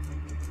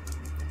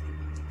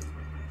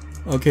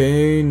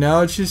 Okay,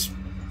 now it's just...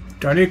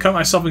 Do I need to cut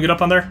myself and get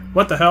up on there?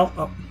 What the hell?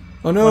 Oh,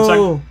 oh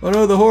no! Oh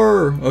no, the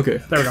horror! Okay.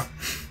 There we go.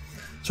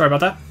 Sorry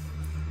about that.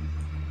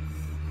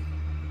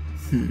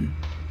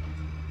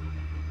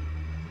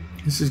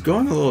 This is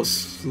going a little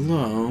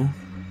slow.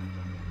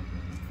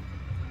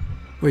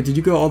 Wait, did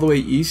you go all the way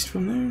east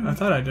from there? I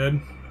thought I did.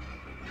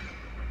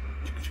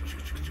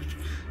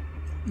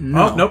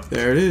 No. Oh, nope.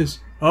 There it is.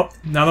 Oh,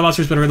 now the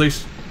monster's been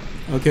released.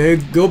 Okay,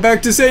 go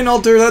back to Satan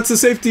Altar. That's the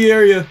safety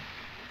area.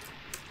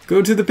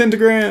 Go to the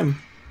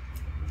pentagram.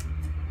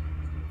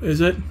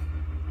 Is it?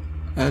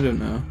 I don't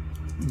know.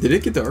 Did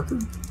it get darker?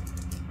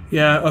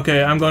 Yeah,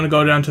 okay, I'm going to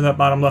go down to that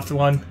bottom left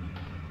one.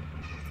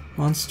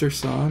 Monster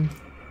San.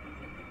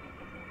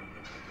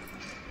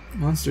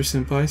 Monster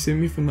Senpai, save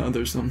me from the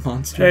other some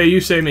monster. Hey,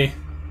 you save me.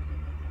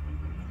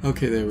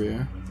 Okay, there we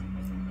are.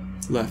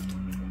 Left.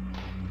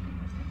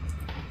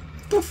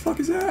 What the fuck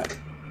is that?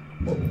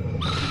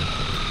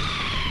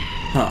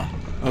 Huh.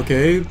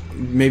 Okay,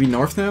 maybe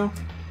north now?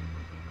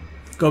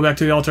 Go back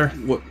to the altar.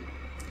 What?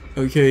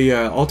 Okay,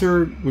 yeah,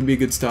 altar would be a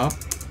good stop.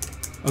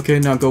 Okay,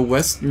 now go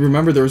west.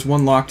 Remember, there was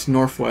one locked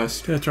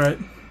northwest. That's right.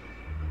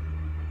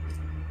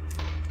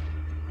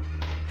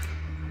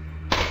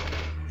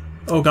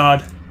 Oh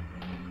god.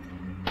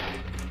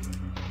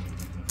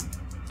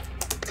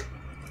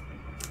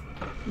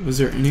 Was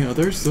there any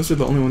others? Those are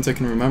the only ones I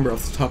can remember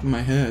off the top of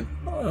my head.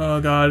 Oh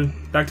god.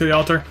 Back to the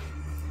altar.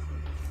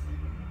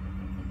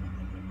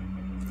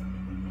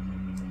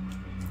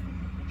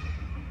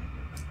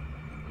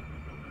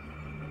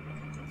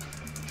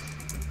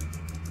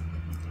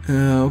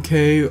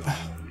 Okay.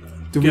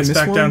 Do we Gets miss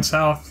back one? down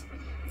south.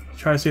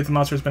 Try to see if the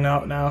monster's been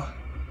out now.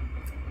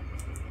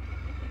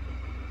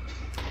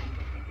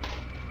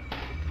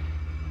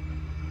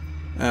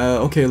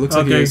 Okay, looks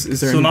like it is. Is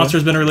there so the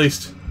monster's been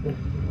released.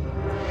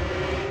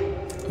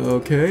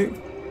 Okay.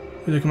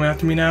 Are they coming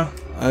after me now?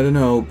 I don't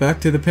know. Back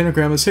to the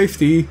pentagram of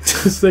safety.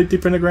 Safety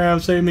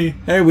pentagram, save me.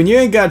 Hey, when you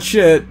ain't got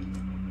shit,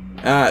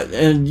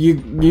 and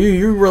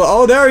you were,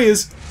 oh, there he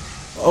is.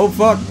 Oh,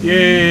 fuck.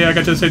 Yay, I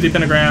got to the safety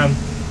pentagram.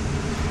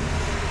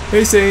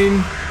 Hey,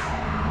 Sane.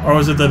 Or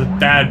was it the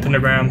bad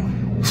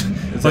pentagram?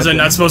 Was I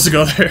not supposed to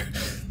go there?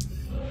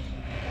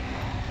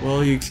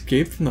 Well, you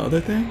escaped from the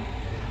other thing?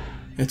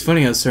 It's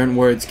funny how certain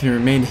words can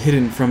remain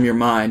hidden from your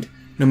mind,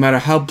 no matter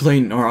how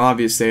blatant or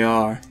obvious they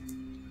are.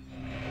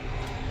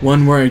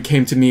 One word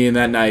came to me in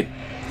that night,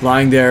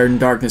 lying there in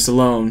darkness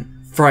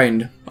alone,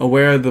 frightened,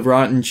 aware of the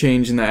rotten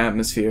change in the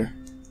atmosphere.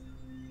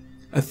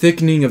 A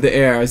thickening of the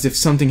air as if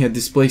something had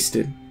displaced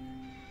it.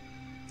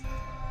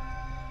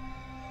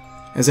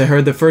 As I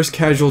heard the first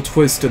casual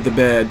twist of the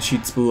bed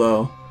sheets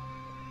below.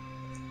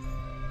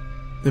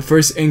 The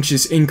first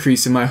anxious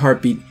increase in my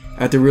heartbeat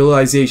at the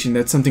realization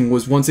that something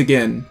was once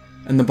again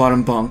in the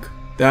bottom bunk.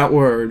 That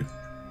word.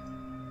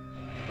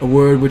 A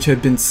word which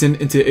had been sent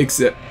into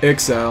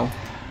exile,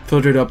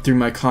 filtered up through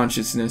my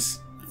consciousness.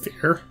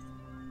 Fear.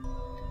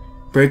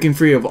 Breaking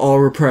free of all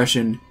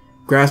repression,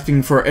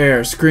 grasping for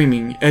air,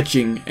 screaming,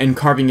 etching, and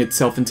carving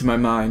itself into my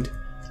mind.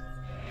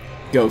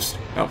 Ghost.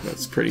 Oh,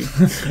 that's pretty. I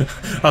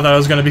thought it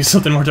was going to be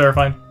something more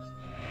terrifying.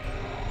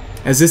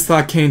 As this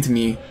thought came to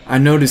me, I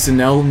noticed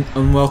an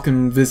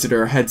unwelcome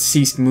visitor had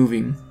ceased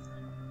moving.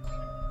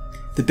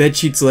 The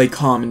bedsheets lay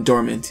calm and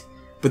dormant,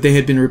 but they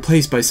had been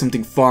replaced by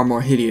something far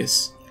more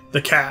hideous.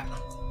 The cat.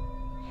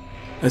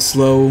 A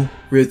slow,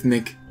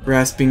 rhythmic,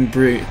 rasping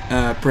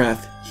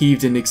breath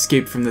heaved and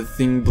escaped from the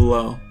thing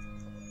below.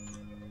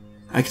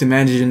 I could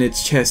imagine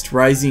its chest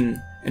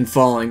rising and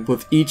falling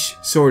with each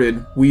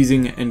sorted,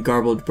 wheezing, and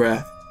garbled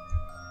breath.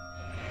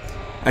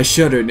 I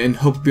shuddered and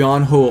hoped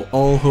beyond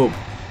all hope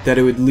that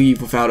it would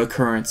leave without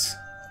occurrence.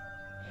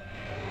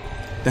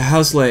 The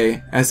house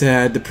lay, as it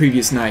had the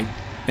previous night,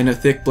 in a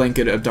thick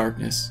blanket of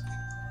darkness.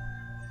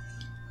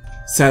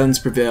 Silence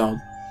prevailed,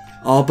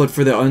 all but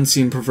for the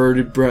unseen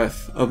perverted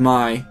breath of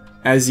my,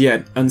 as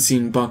yet,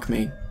 unseen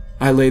bunkmate.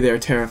 I lay there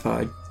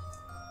terrified.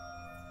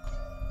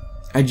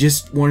 I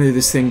just wanted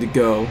this thing to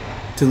go,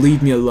 to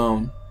leave me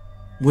alone.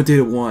 What did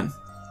it want?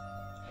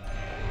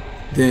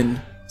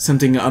 Then,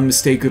 something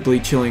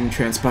unmistakably chilling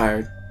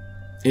transpired.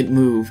 It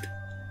moved.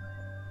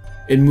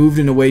 It moved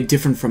in a way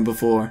different from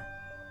before.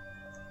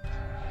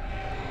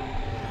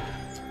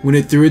 When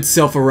it threw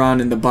itself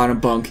around in the bottom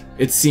bunk,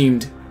 it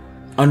seemed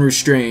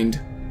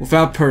unrestrained,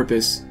 without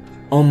purpose,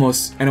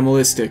 almost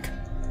animalistic.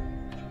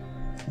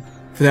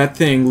 For that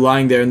thing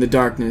lying there in the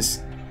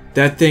darkness,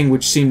 that thing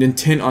which seemed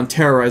intent on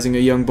terrorizing a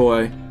young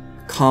boy,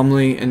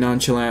 calmly and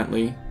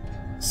nonchalantly,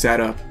 sat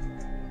up.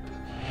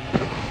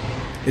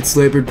 Its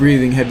labored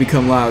breathing had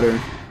become louder.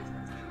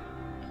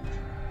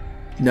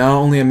 Now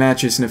only a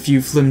mattress and a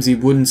few flimsy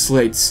wooden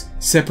slates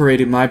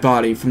separated my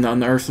body from the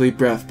unearthly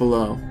breath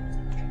below.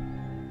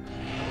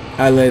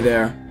 I lay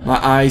there,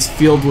 my eyes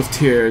filled with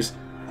tears.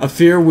 A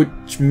fear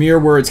which mere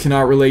words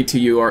cannot relate to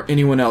you or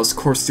anyone else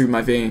coursed through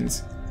my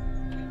veins.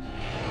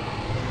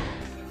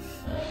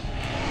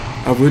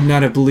 I would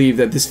not have believed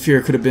that this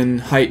fear could have been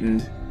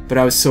heightened, but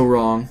I was so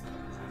wrong.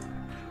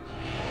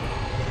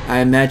 I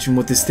imagined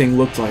what this thing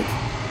looked like,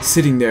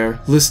 sitting there,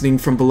 listening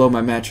from below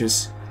my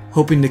mattress,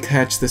 hoping to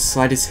catch the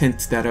slightest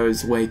hint that I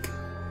was awake.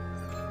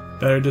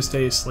 Better to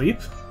stay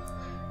asleep?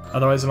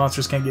 Otherwise the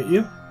monsters can't get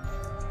you?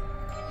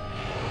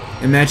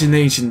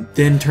 Imagination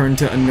then turned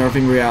to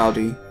unnerving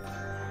reality.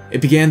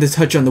 It began to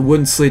touch on the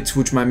wooden slates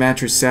which my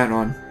mattress sat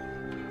on.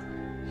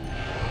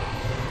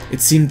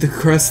 It seemed to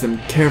caress them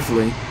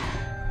carefully,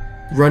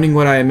 running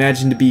what I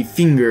imagined to be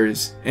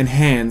fingers and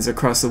hands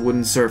across the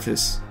wooden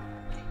surface.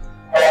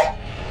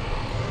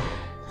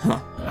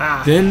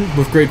 Then,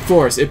 with great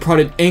force, it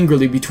prodded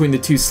angrily between the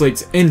two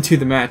slates into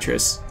the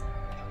mattress.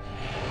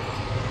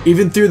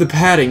 Even through the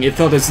padding, it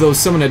felt as though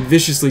someone had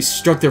viciously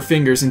struck their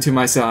fingers into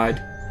my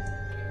side.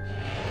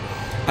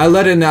 I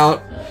let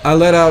out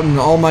an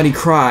almighty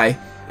cry,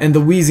 and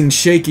the wheezing,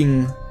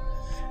 shaking,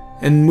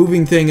 and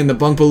moving thing in the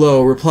bunk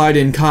below replied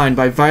in kind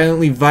by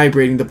violently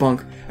vibrating the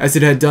bunk as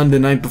it had done the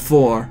night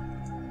before.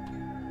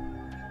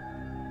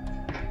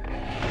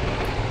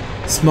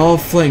 Small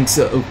flakes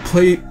of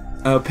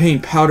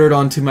paint powdered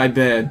onto my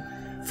bed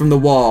from the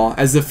wall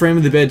as the frame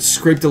of the bed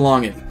scraped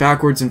along it,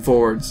 backwards and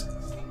forwards.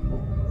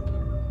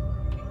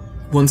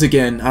 Once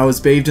again, I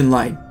was bathed in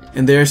light,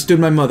 and there stood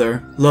my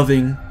mother,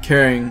 loving,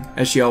 caring,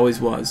 as she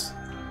always was.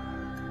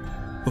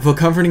 With a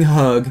comforting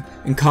hug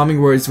and calming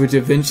words which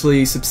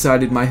eventually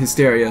subsided my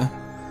hysteria,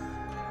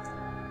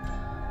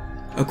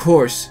 Of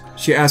course,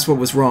 she asked what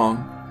was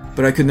wrong,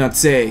 but I could not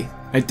say.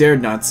 I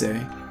dared not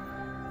say.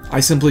 I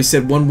simply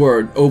said one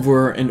word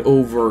over and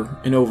over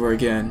and over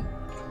again.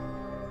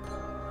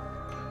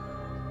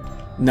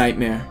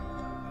 Nightmare.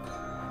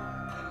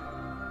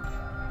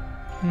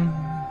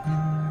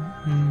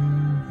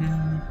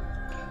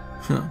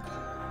 Huh.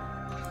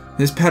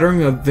 This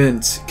pattern of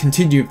events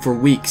continued for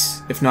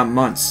weeks, if not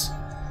months.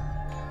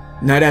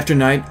 Night after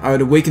night, I would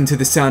awaken to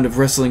the sound of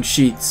rustling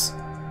sheets.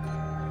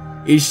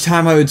 Each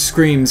time I would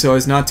scream so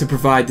as not to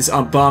provide this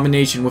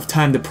abomination with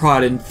time to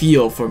prod and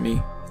feel for me.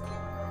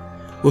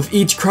 With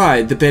each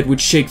cry, the bed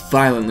would shake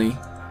violently,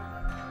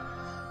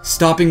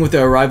 stopping with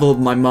the arrival of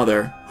my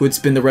mother, who would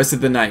spend the rest of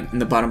the night in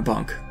the bottom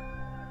bunk,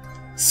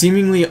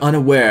 seemingly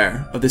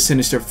unaware of the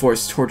sinister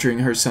force torturing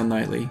her son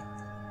nightly.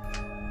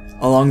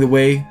 Along the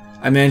way,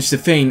 I managed to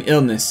feign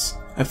illness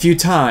a few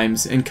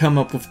times and come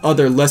up with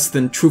other less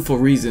than truthful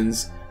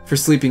reasons for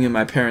sleeping in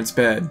my parents'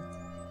 bed.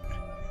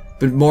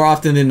 But more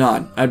often than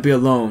not, I'd be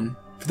alone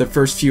for the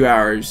first few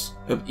hours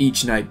of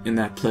each night in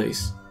that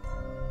place.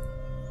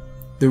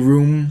 The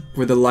room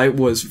where the light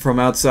was from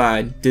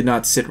outside did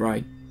not sit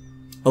right.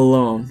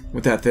 Alone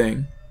with that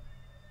thing.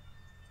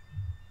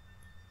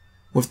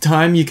 With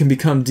time, you can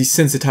become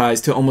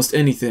desensitized to almost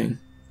anything,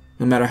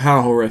 no matter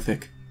how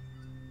horrific.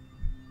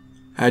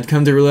 I had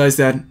come to realize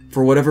that,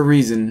 for whatever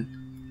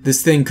reason,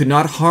 this thing could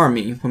not harm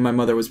me when my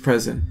mother was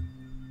present.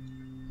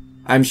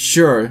 I'm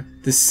sure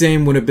the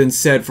same would have been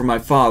said for my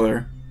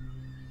father,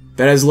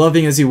 that as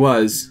loving as he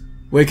was,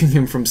 waking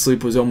him from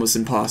sleep was almost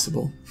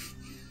impossible.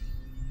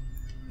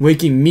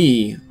 Waking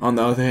me, on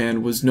the other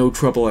hand, was no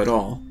trouble at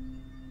all,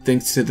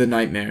 thanks to the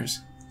nightmares.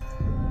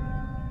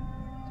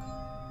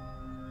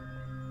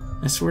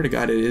 I swear to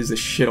God, it is a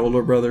shit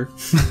older brother.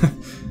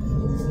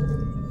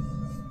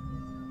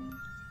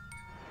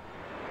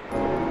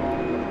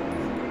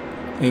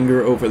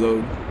 Anger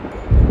overload.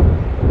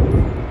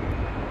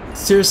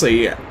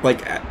 Seriously,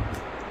 like,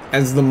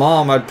 as the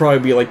mom, I'd probably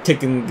be like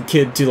taking the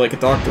kid to like a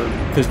doctor,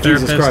 because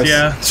Jesus Christ.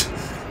 Yeah.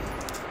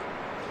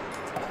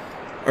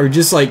 Or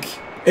just like,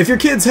 if your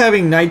kid's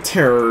having night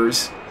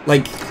terrors,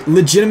 like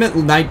legitimate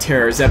night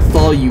terrors that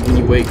follow you when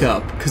you wake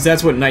up, because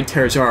that's what night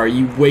terrors are.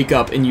 You wake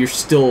up and you're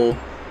still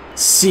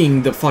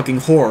seeing the fucking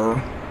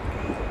horror.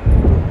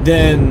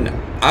 Then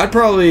I'd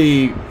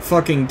probably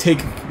fucking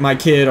take my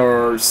kid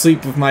or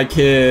sleep with my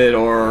kid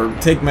or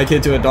take my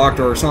kid to a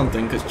doctor or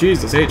something, because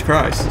Jesus H.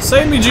 Christ.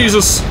 Save me,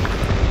 Jesus!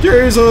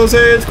 Jesus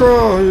H.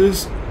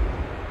 Christ!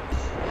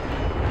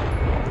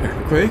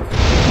 Earthquake?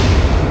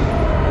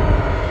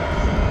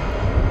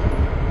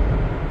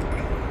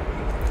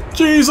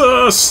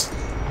 Jesus!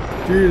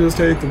 Jesus,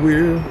 take the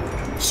wheel.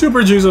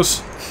 Super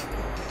Jesus.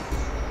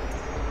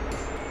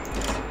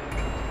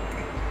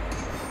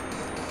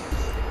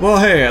 Well,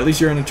 hey, at least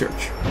you're in a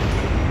church.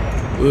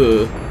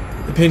 Ugh.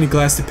 The painted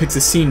glass depicts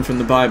a scene from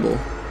the Bible.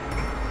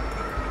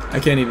 I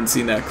can't even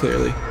see that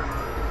clearly.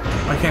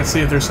 I can't see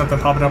if there's something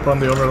popping up on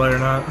the overlay or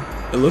not.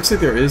 It looks like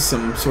there is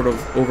some sort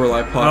of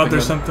overlap popping up. Oh,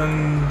 there's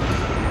something...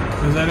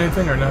 Is that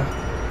anything or no?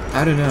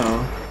 I don't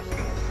know.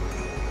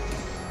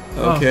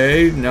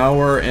 Okay, now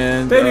we're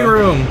in baby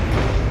room!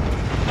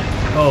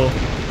 Oh.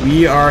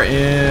 We are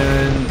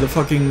in the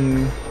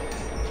fucking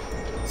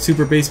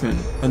super basement.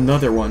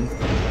 Another one.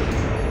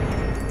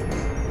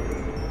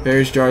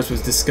 Various jars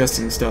with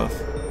disgusting stuff.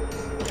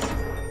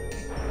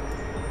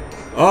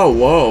 Oh,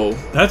 whoa.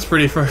 That's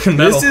pretty freaking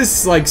metal. This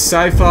is like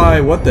sci-fi,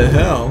 what the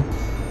hell?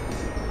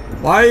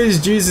 Why is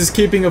Jesus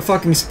keeping a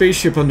fucking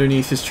spaceship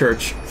underneath his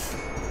church?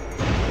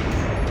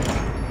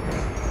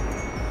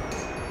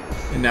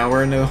 And now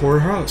we're in a horror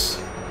house.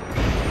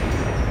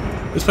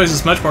 This place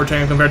is much more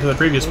tame compared to the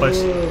previous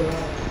place.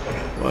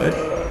 What?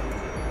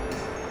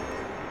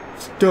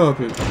 Stop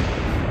it.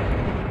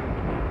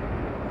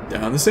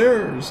 Down the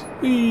stairs.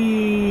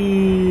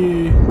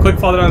 Whee! Quick,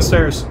 fall down the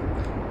stairs.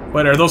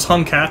 Wait, are those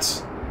hung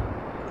cats?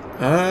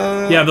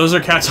 Yeah, those are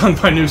cats hung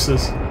by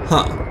nooses.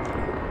 Huh.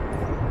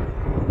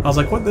 I was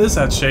like, what is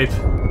that shape?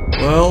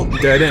 Well,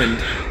 dead end.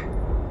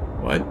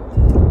 What?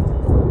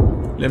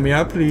 Let me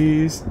out,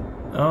 please.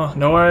 Oh,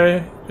 no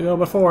way to go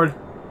but forward.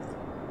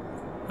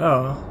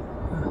 Oh.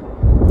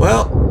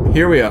 Well,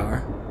 here we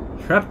are.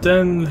 Trapped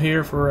in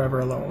here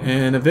forever alone.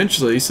 And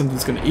eventually,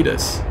 something's gonna eat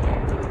us.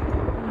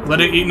 Let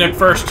it eat Nick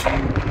first.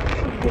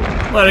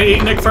 Let it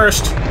eat Nick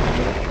first.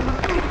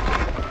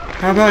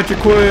 How about you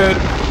quit?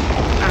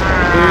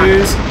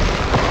 Please.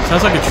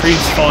 Sounds like a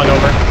tree's falling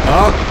over.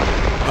 Up.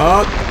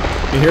 Up.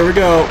 Here we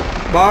go.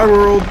 Bye,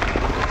 world.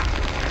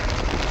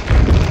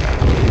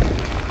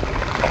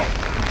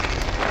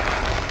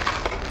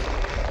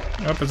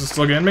 Oh, is it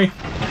still getting me?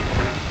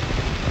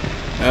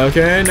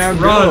 Okay, now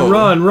go.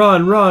 Run.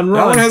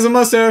 That one has a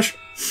mustache.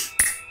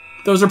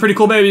 Those are pretty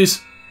cool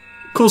babies.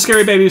 Cool,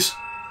 scary babies.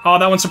 Oh,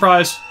 that one's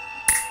surprise.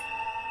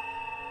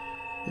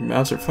 Their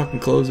mouths are fucking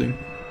closing.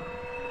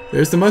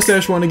 There's the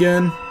mustache one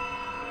again.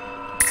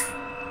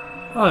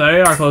 Oh,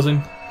 they are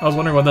closing. I was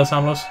wondering what that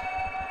sound was.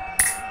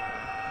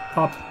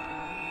 Pop.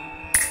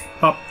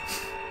 Pop.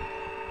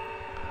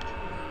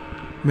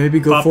 Maybe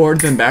go Pop. forward,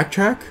 then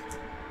backtrack?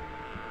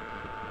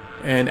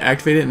 and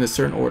activate it in a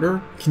certain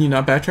order? Can you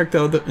not backtrack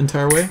the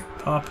entire way?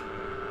 Pop.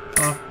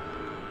 Pop.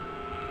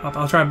 Pop.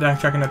 I'll try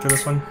backtracking after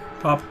this one.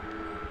 Pop.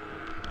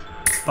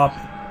 Pop.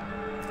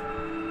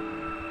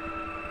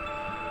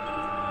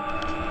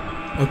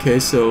 Okay,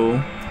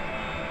 so...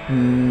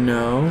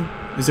 No.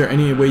 Is there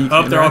any way you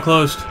can... Oh, they're all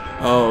closed.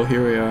 Oh,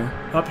 here we are.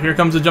 Up, here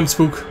comes the jump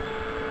spook.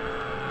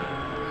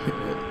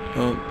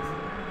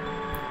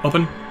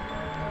 Open.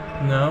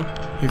 No.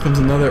 Here comes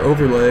another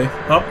overlay.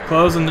 Up,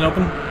 close, and then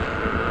open.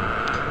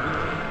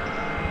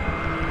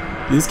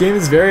 This game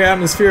is very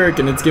atmospheric,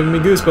 and it's giving me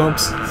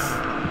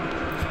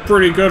goosebumps.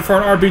 Pretty good for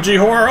an RPG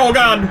horror. Oh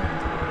god!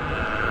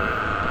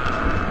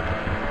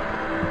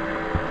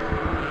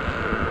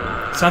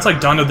 Sounds like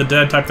Dawn of the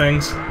Dead type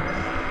things.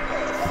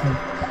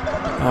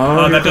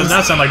 Oh, that does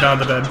not sound like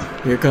Dawn of the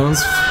Dead. Here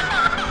comes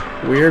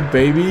weird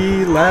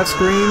baby laugh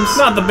screams.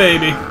 Not the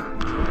baby.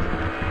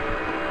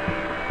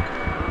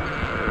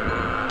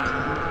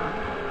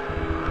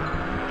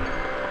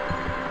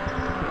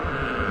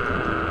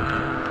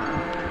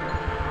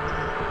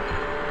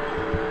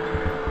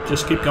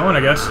 Just keep going,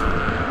 I guess.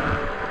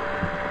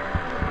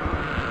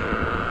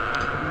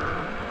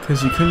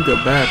 Because you couldn't go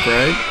back,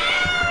 right?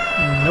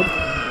 Nope.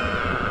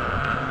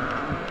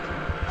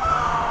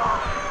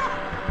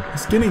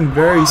 It's getting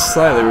very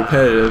slightly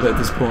repetitive at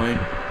this point.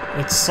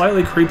 It's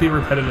slightly creepy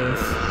repetitive.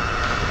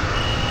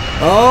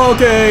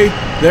 Okay,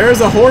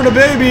 there's a horde of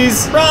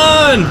babies!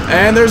 Run!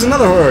 And there's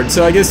another horde,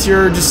 so I guess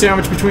you're just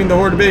sandwiched between the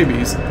horde of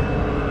babies.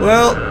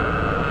 Well...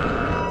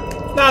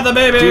 Not the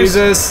babies!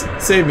 Jesus,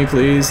 save me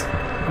please.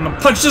 I'm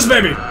gonna punch this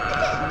baby!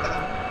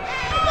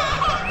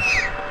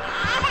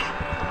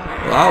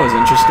 Well, that was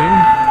interesting.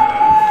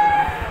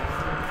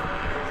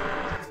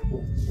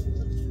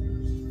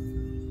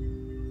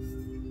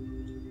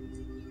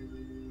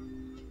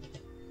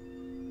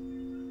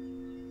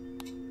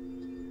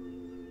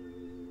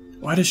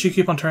 Why does she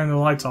keep on turning the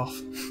lights off?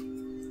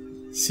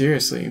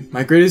 Seriously,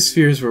 my greatest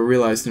fears were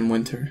realized in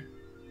winter.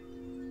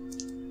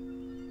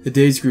 The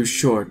days grew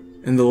short,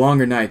 and the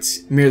longer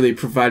nights merely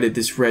provided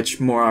this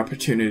wretch more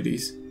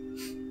opportunities.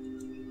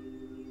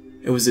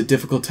 It was a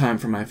difficult time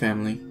for my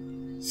family.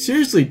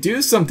 Seriously,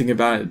 do something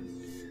about it.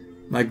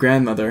 My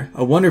grandmother,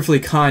 a wonderfully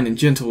kind and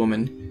gentle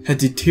woman, had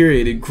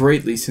deteriorated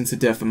greatly since the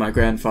death of my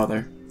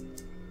grandfather.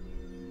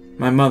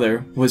 My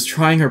mother was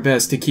trying her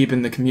best to keep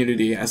in the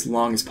community as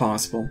long as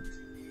possible.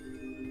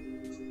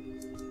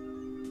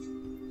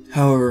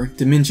 However,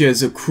 dementia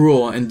is a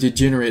cruel and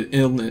degenerative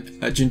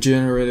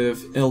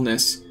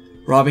illness,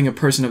 robbing a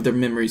person of their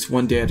memories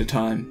one day at a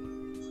time.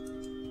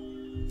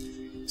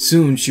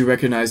 Soon she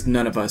recognized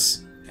none of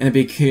us, and it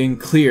became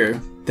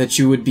clear that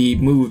she would be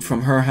moved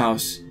from her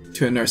house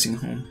to a nursing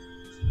home.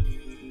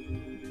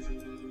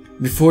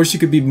 Before she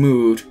could be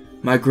moved,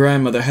 my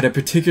grandmother had a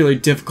particularly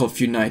difficult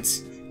few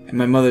nights, and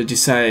my mother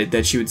decided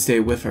that she would stay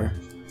with her.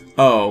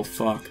 Oh,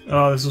 fuck.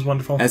 Oh, this is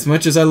wonderful. As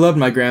much as I loved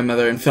my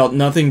grandmother and felt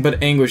nothing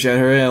but anguish at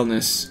her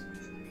illness,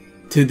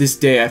 to this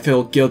day I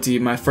feel guilty.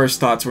 My first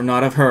thoughts were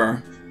not of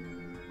her,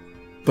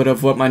 but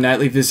of what my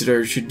nightly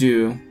visitor should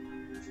do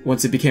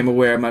once it became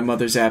aware of my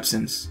mother's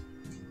absence.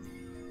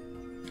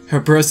 Her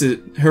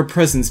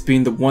presence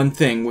being the one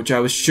thing which I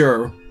was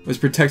sure was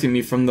protecting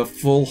me from the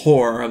full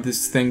horror of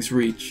this thing's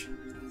reach.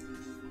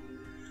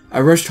 I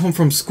rushed home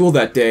from school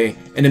that day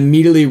and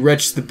immediately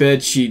wrenched the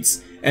bed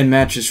sheets and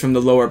mattress from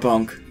the lower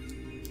bunk,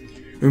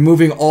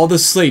 removing all the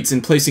slates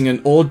and placing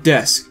an old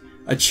desk,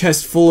 a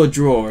chest full of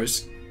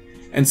drawers,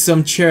 and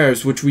some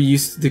chairs which we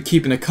used to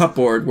keep in a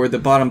cupboard where the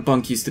bottom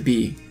bunk used to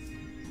be.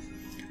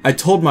 I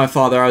told my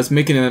father I was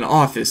making it an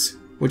office,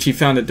 which he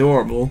found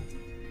adorable,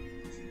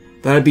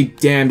 but I'd be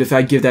damned if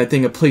I'd give that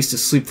thing a place to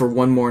sleep for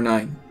one more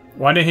night.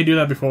 Why didn't he do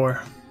that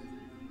before?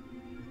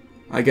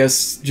 I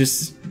guess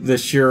just the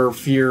sheer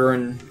fear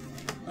and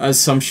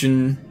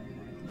assumption.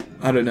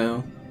 I don't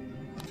know.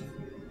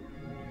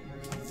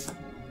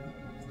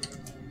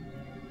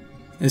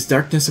 As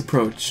darkness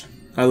approached,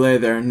 I lay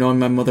there, knowing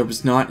my mother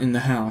was not in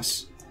the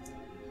house.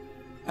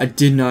 I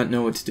did not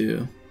know what to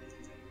do.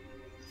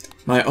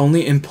 My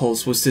only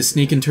impulse was to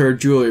sneak into her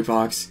jewelry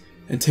box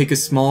and take a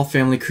small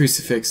family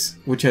crucifix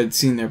which I had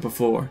seen there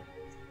before.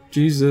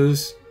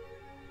 Jesus.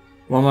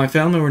 While my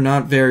family were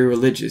not very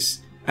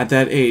religious, at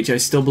that age I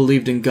still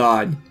believed in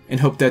God and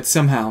hoped that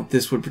somehow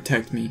this would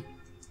protect me.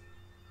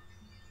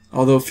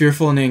 Although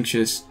fearful and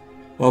anxious,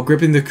 while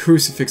gripping the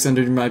crucifix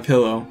under my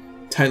pillow,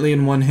 tightly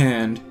in one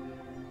hand,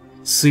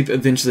 sleep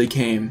eventually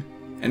came,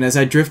 and as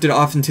I drifted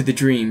off into the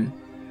dream,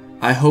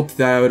 I hoped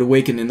that I would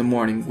awaken in the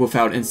morning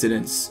without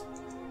incidents.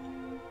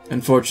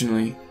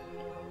 Unfortunately,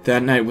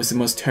 that night was the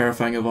most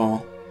terrifying of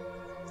all.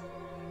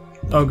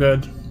 Oh,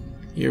 good.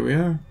 Here we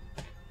are.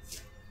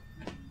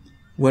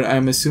 What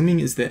I'm assuming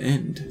is the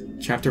end.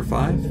 Chapter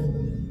 5?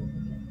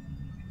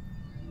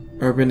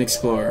 Urban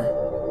Explorer.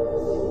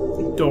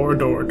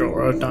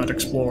 Dora, not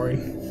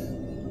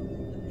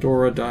exploring.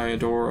 Dora, die,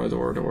 Dora,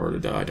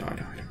 die.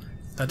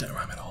 That didn't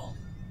rhyme at all.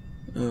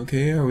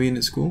 Okay, are we in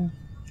the school?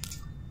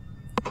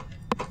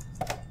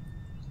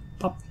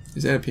 Pop.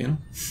 Is that a piano?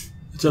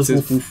 It says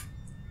woof.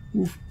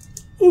 woof.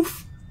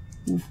 Woof.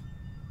 Woof.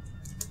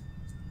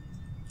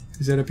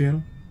 Is that a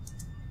piano?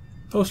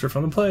 Poster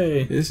from the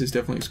play. This is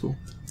definitely a school.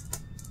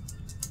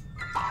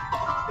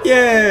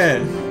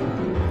 Yeah!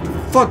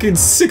 Fucking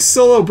sick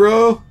solo,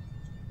 bro!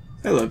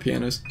 I love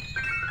pianos.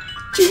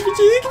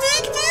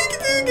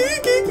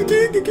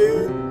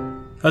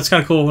 That's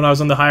kind of cool. When I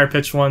was on the higher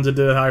pitched ones, it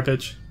did a higher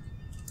pitch.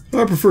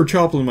 I prefer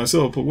Choplin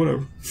myself, but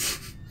whatever.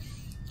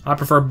 I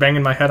prefer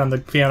banging my head on the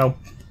piano.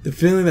 The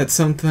feeling that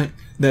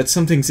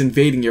something's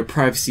invading your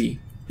privacy,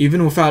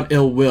 even without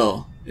ill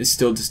will, is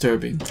still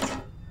disturbing.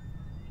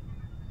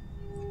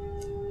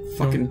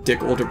 Fucking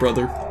dick older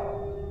brother.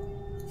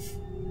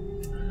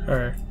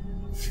 Alright.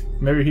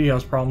 Maybe he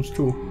has problems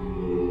too.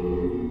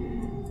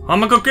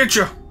 I'm gonna go get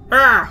you!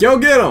 Ah! Yo,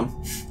 get him!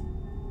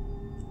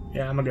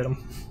 Yeah, I'm gonna get him.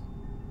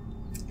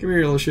 Come here,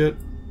 you little shit.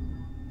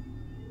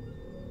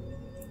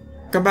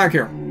 Come back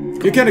here.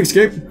 You can't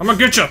escape. I'm gonna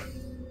get you!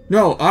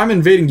 No, I'm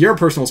invading your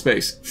personal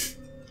space.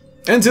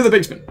 Into the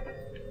basement.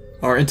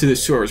 Or into the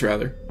sewers,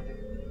 rather.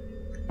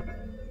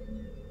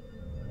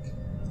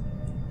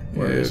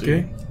 Where is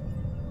okay.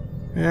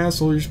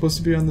 Asshole, you're supposed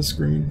to be on the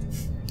screen.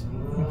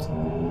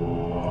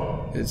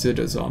 Is it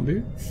a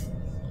zombie?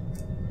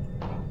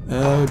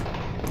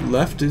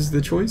 Left is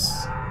the choice.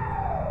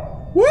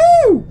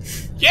 Woo!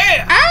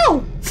 Yeah!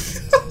 Ow!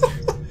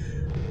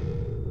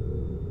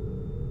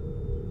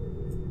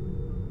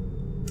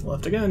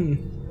 Left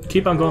again.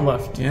 Keep on going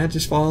left. Yeah,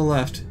 just follow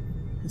left.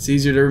 It's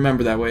easier to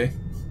remember that way.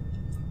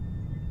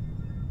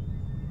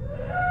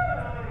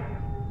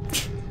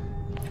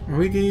 Are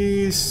we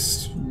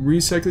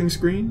recycling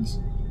screens?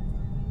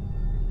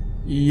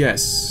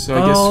 Yes. So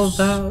I guess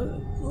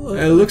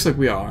it looks like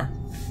we are.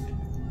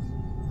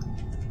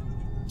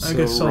 I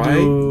guess I'll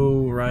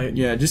do right.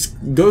 Yeah, just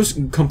go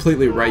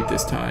completely right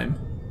this time.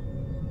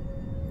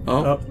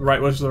 Oh.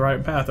 Right was the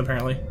right path,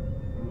 apparently.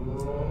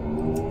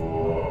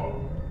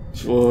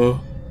 Whoa.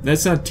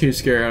 That's not too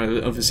scary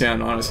of a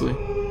sound, honestly.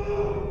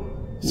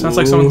 Sounds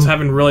like someone's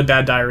having really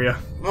bad diarrhea.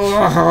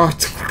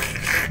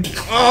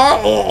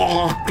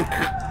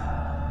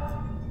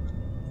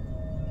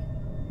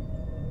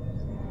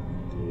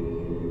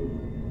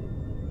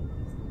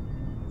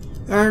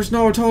 There's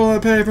no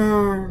toilet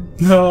paper!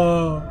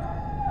 No.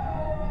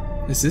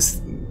 Is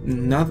this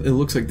not? It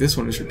looks like this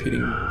one is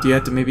repeating. Do you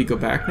have to maybe go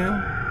back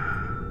now?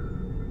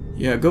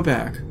 Yeah, go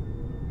back.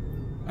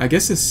 I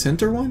guess the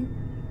center one?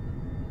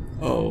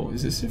 Oh,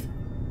 is this different?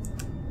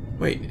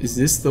 Wait, is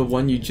this the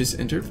one you just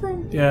entered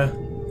from? Yeah.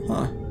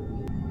 Huh.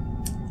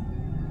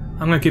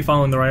 I'm gonna keep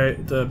following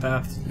the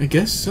path. I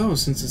guess so,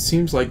 since it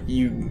seems like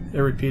you... It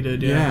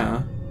repeated,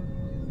 Yeah.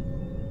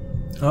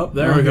 Oh,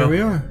 there we go. Here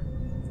we are.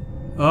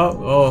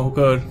 Oh,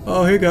 good.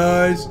 Oh, hey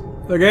guys.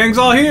 The gang's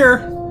all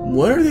here!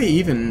 What are they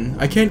even?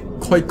 I can't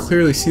quite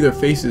clearly see their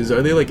faces.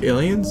 Are they like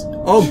aliens?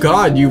 Oh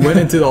god, you went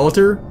into the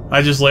altar?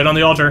 I just laid on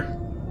the altar.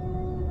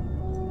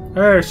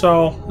 Hey,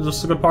 so, is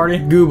this a good party?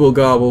 Google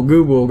gobble,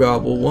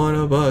 one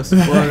of us.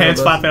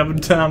 Hands flapping up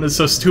and down, it's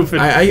so stupid.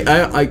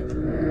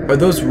 Are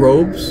those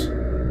robes?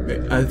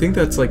 I think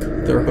that's like,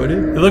 they're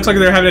hooded? It looks like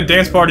they're having a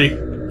dance party.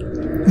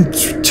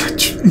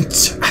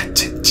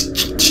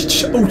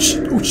 Oh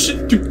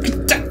shit.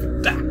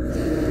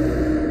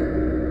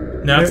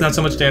 No, it's not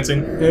so much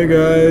dancing. Hey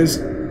guys,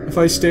 if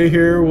I stay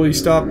here, will you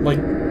stop, like,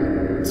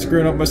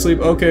 screwing up my sleep?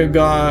 Okay,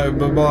 God,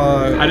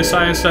 bye-bye. I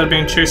decided instead of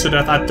being chased to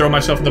death, I'd throw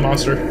myself at the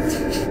monster.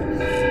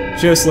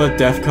 Just let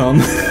death come.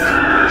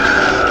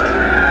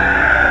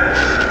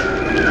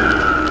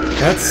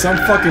 That's some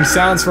fucking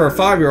sounds for a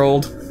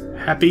 5-year-old.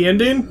 Happy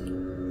ending?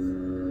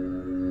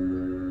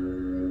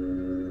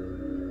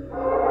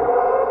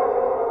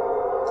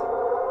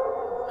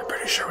 I'm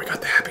pretty sure we got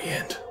the happy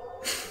end.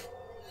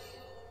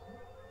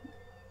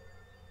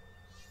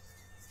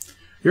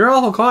 You're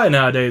awful quiet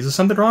nowadays. Is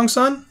something wrong,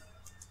 son?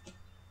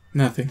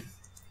 Nothing.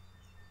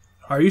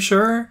 Are you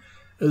sure?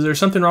 Is there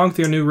something wrong with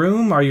your new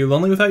room? Are you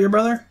lonely without your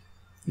brother?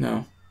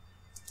 No.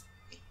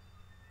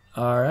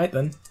 Alright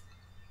then.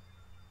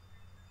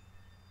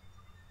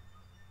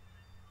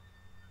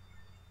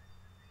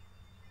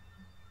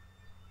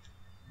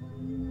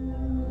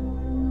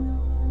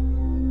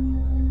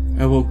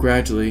 I woke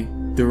gradually.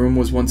 The room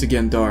was once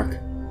again dark.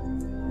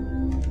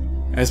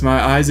 As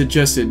my eyes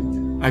adjusted,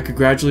 I could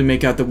gradually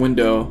make out the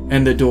window,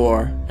 and the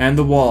door, and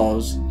the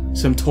walls,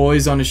 some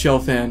toys on a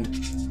shelf, and...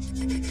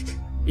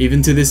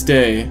 Even to this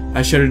day,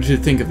 I shudder to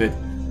think of it,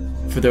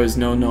 for there was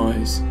no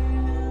noise.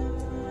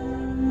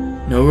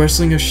 No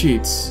rustling of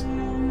sheets,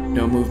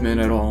 no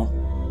movement at all.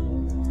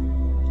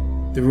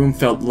 The room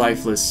felt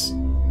lifeless.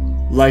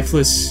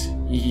 Lifeless,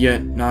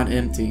 yet not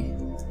empty.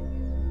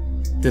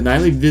 The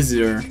nightly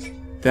visitor,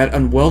 that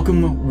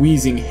unwelcome,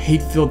 wheezing,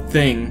 hate-filled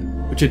thing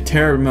which had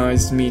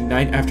terrorized me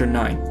night after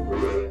night,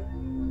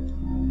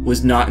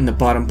 was not in the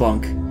bottom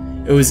bunk.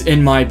 It was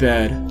in my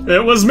bed.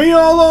 It was me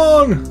all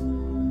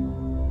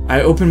along!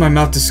 I opened my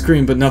mouth to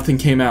scream, but nothing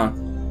came out.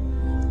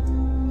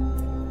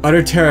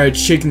 Utter terror had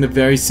shaken the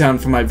very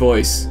sound from my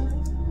voice.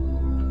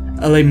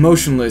 I lay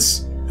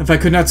motionless. If I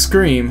could not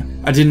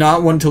scream, I did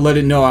not want to let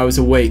it know I was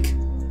awake.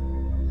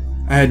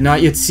 I had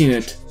not yet seen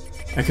it.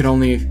 I could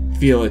only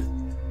feel it.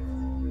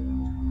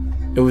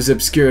 It was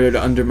obscured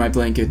under my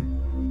blanket.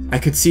 I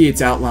could see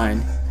its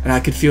outline, and I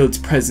could feel its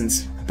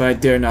presence, but I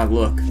dare not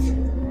look.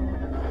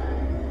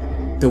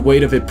 The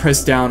weight of it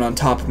pressed down on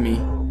top of me,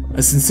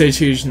 a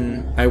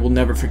sensation I will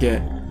never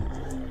forget.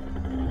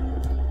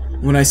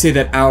 When I say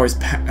that hours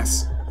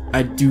passed,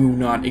 I do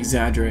not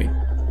exaggerate.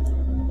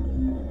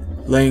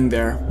 Laying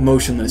there,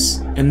 motionless,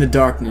 in the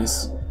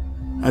darkness,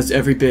 I was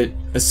every bit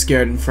a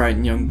scared and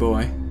frightened young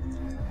boy.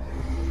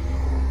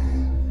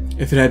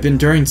 If it had been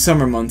during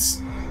summer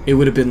months, it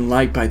would have been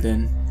light by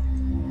then.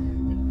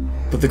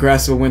 But the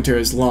grass of winter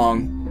is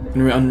long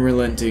and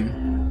unrelenting,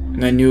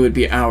 and I knew it would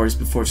be hours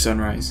before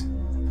sunrise.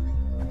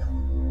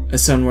 A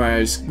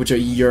sunrise which I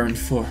yearned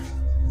for.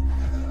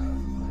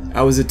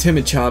 I was a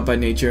timid child by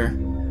nature,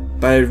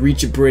 but I had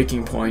reached a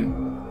breaking point.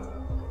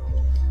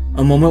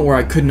 A moment where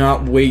I could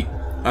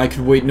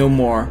wait no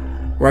more,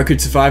 where I could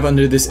survive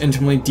under this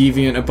intimately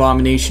deviant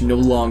abomination no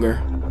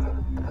longer.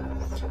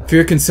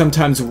 Fear can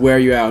sometimes wear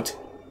you out,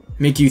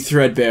 make you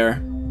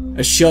threadbare,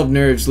 a shell of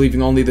nerves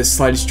leaving only the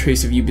slightest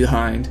trace of you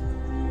behind.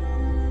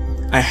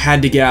 I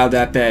had to get out of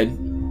that bed.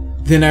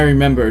 Then I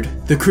remembered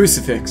the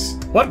crucifix.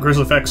 What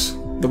crucifix?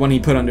 The one he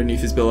put underneath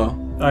his pillow.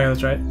 Oh yeah,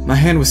 that's right. My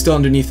hand was still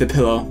underneath the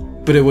pillow,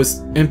 but it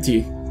was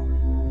empty.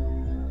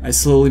 I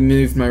slowly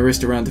moved my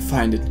wrist around to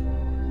find it,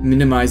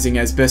 minimizing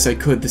as best I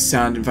could the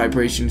sound and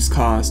vibrations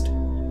caused,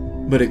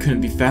 but it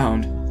couldn't be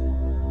found.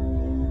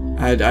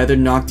 I had either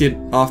knocked it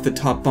off the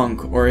top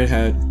bunk, or it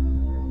had,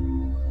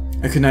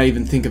 I could not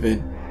even think of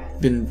it,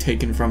 been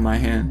taken from my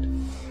hand.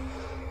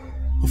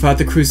 Without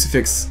the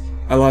crucifix,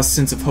 I lost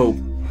sense of hope.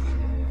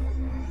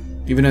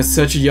 Even at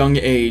such a young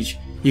age,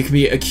 you can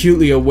be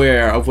acutely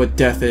aware of what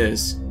death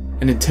is,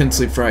 and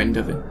intensely frightened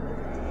of it.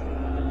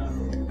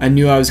 I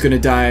knew I was going to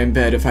die in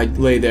bed if I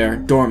lay there,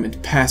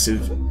 dormant,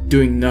 passive,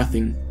 doing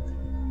nothing.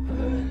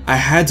 I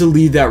had to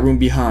leave that room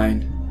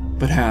behind,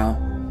 but how?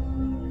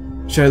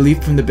 Should I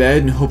leap from the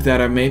bed and hope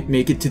that I may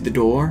make it to the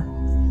door?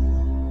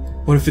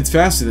 What if it's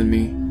faster than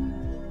me?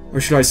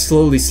 Or should I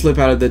slowly slip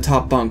out of the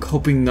top bunk,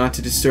 hoping not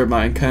to disturb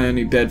my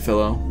uncanny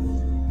bedfellow?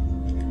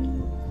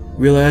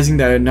 Realizing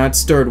that I had not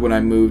stirred when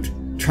I moved,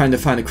 trying to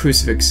find a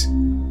crucifix,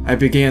 I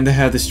began to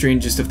have the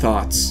strangest of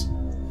thoughts.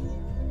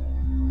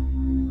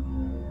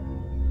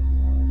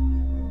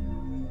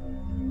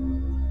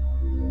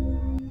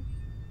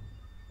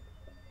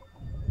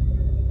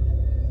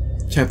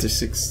 Chapter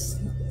 6: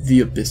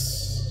 The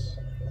Abyss.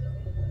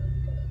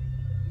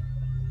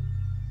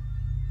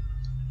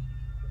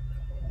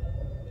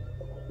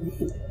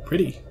 Ooh,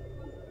 pretty.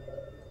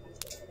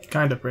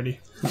 Kinda pretty.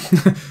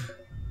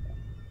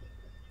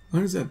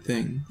 What is that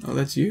thing? Oh,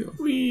 that's you.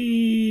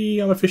 Whee!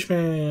 I'm a fish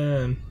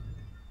man.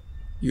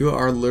 You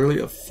are literally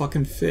a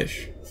fucking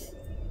fish.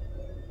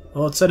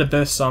 Well, it said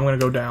abyss, so I'm gonna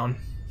go down.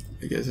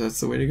 I guess that's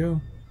the way to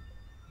go.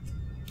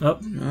 Oh,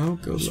 No,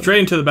 go straight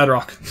into the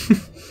bedrock.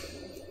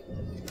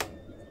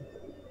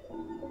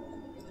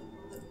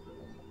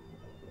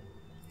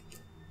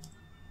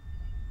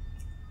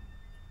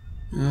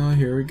 Oh,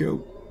 here we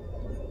go.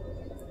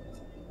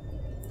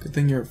 Good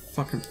thing you're a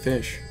fucking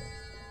fish.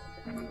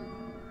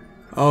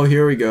 Oh,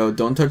 here we go.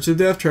 Don't touch the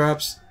death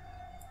traps.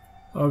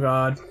 Oh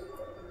god.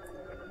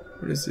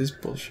 What is this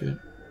bullshit?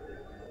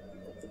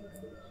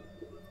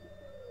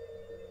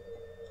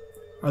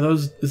 Are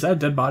those... is that a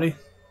dead body?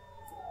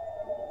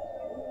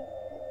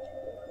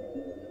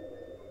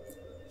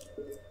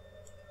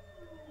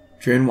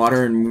 Drain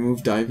water and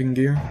remove diving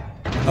gear?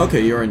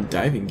 Okay, you're in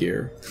diving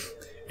gear.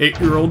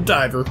 8-year-old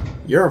diver.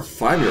 You're a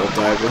 5-year-old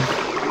diver.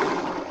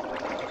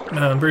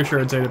 No, I'm pretty sure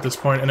it's 8 at this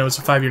point, and it was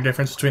a 5-year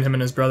difference between him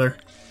and his brother.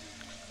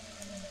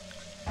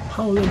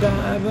 Holy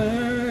diver.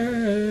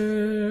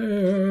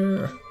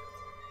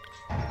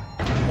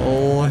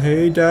 Oh,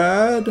 hey,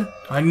 Dad.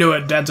 I knew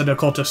it. Dad's an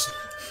occultist.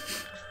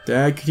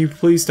 Dad, could you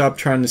please stop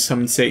trying to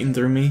summon Satan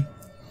through me?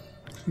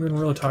 I'm getting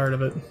really tired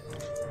of it.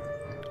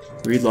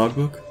 Read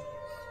logbook.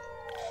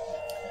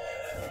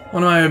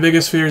 One of my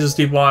biggest fears is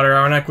deep water,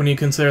 ironic when you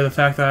consider the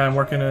fact that I'm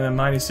working in a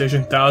mining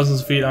station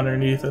thousands of feet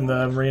underneath in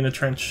the Marina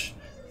Trench.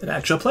 An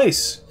actual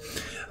place.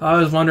 I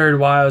always wondered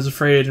why I was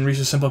afraid and reached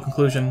a simple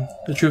conclusion.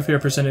 The true fear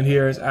presented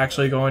here is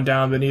actually going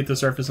down beneath the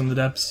surface in the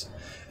depths.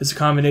 It's a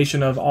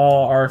combination of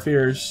all our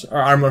fears, or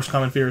our most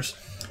common fears.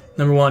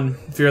 Number 1,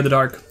 fear of the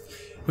dark.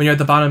 When you're at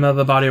the bottom of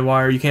a body of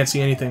water, you can't see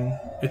anything.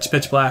 It's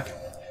pitch black.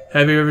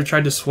 Have you ever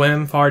tried to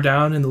swim far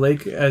down in the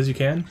lake as you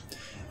can?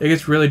 It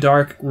gets really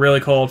dark, really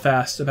cold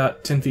fast,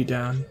 about 10 feet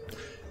down.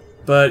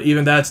 But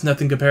even that's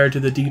nothing compared to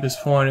the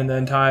deepest point in the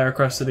entire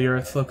crust of the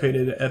earth,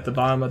 located at the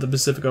bottom of the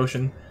Pacific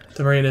Ocean,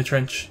 the Marina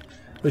Trench,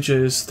 which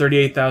is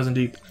 38,000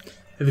 deep.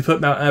 If you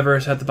put Mount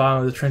Everest at the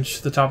bottom of the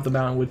trench, the top of the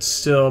mountain would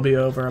still be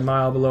over a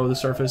mile below the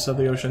surface of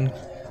the ocean.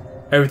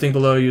 Everything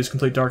below you is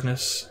complete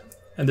darkness,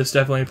 and this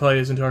definitely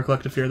plays into our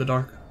collective fear of the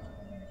dark.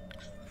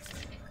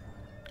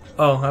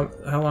 Oh,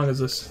 how long is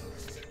this?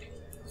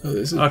 Oh,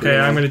 this is okay,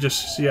 I'm gonna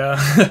just, yeah.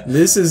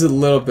 This is a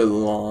little bit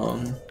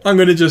long. I'm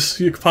gonna just,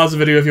 you can pause the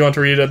video if you want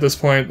to read it at this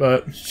point,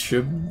 but...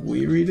 Should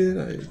we read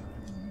it?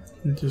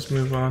 Just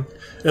move on.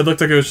 It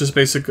looked like it was just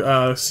basic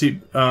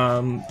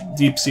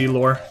deep sea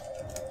lore.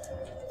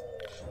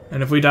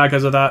 And if we die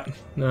because of that,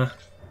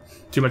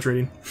 too much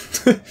reading.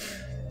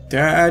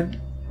 Dad,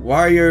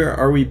 why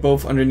are we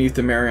both underneath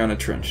the Mariana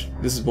Trench?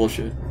 This is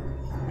bullshit.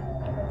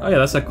 Oh yeah,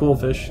 that's that cool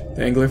fish.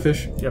 The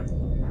anglerfish? Yep.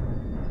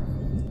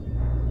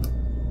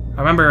 I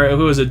remember,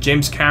 who was it,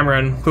 James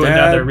Cameron, who went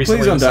down there recently.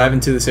 Please don't dive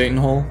into the Satan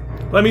hole.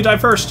 Let me dive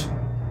first.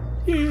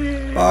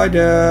 Yeah. Bye,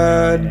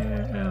 Dad.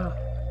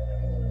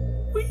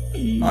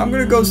 Yeah. I'm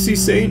gonna go see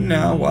Satan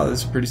now. Wow,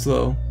 this is pretty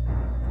slow.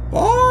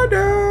 Bye,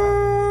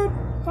 Dad.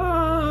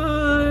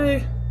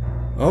 Bye.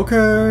 Okay,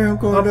 I'm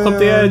going up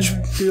the edge.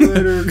 See you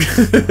later.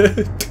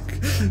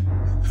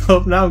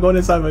 Oh, now I'm going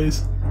in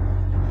sideways.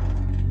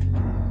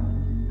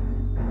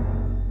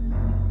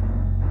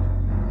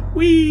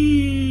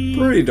 Whee!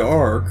 Pretty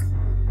dark.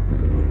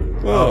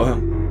 Whoa.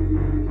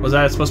 Oh. Was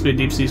that supposed to be a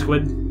deep sea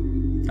squid?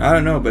 I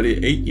don't know, but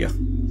it ate you.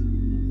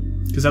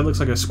 Because that looks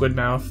like a squid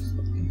mouth.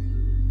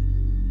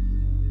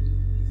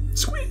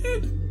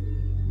 Squid!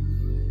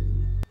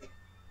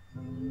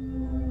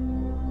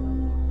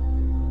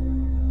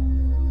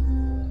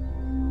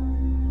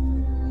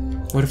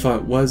 What if I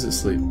was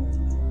asleep?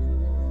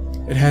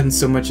 It hadn't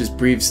so much as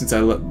breathed since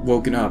I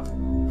woken up.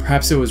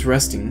 Perhaps it was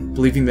resting,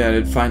 believing that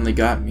it had finally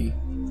got me.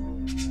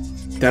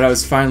 That I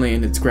was finally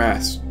in its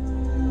grasp.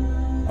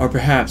 Or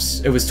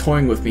perhaps it was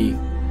toying with me.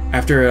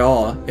 After it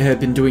all, it had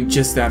been doing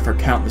just that for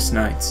countless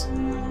nights.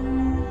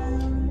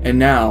 And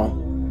now,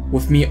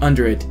 with me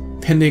under it,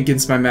 pinned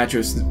against my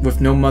mattress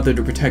with no mother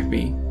to protect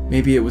me,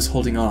 maybe it was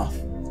holding off.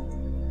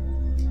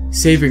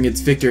 Savoring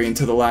its victory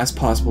until the last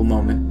possible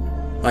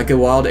moment, like a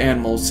wild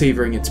animal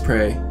savoring its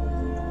prey.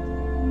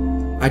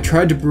 I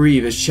tried to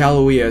breathe as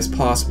shallowly as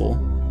possible,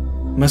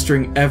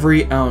 mustering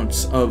every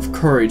ounce of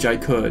courage I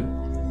could.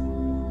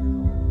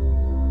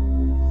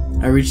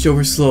 I reached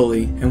over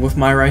slowly, and with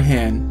my right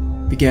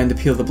hand, began to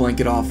peel the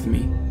blanket off of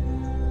me.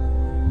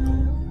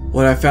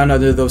 What I found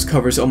under those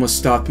covers almost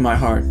stopped my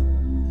heart.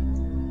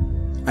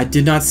 I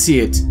did not see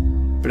it,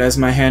 but as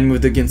my hand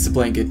moved against the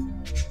blanket,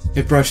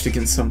 it brushed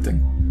against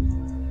something.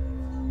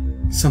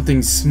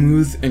 Something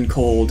smooth and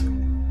cold.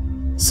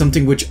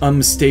 Something which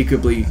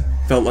unmistakably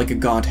felt like a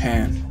gaunt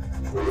hand.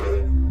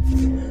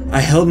 I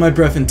held my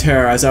breath in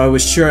terror as I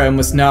was sure I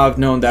must now have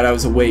known that I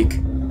was awake.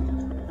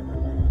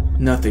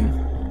 Nothing.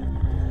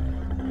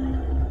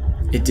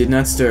 It did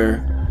not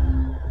stir.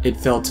 It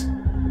felt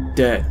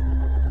dead.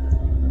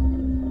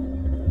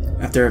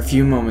 After a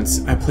few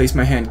moments, I placed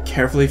my hand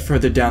carefully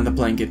further down the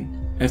blanket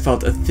and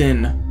felt a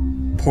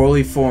thin,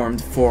 poorly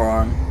formed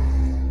forearm.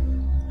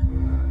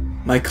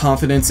 My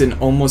confidence and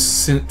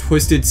almost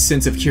twisted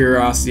sense of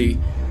curiosity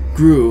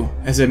grew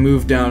as I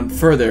moved down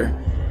further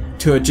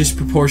to a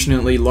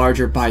disproportionately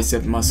larger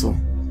bicep muscle.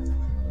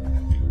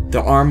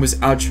 The arm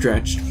was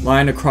outstretched,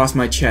 lying across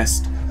my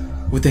chest,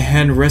 with the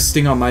hand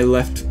resting on my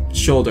left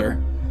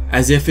shoulder,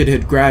 as if it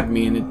had grabbed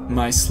me in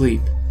my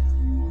sleep.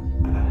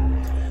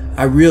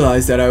 I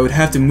realized that I would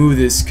have to move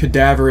this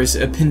cadaverous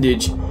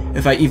appendage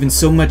if I even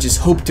so much as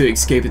hoped to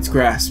escape its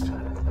grasp.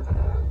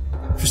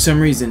 For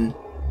some reason,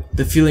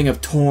 the feeling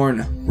of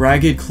torn,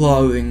 ragged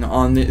clothing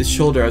on the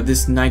shoulder of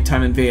this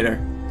nighttime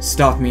invader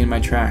stopped me in my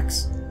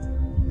tracks.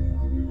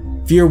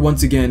 Fear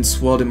once again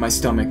swelled in my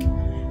stomach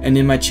and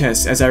in my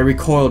chest as I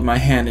recoiled my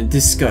hand in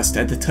disgust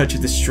at the touch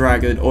of the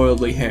straggling,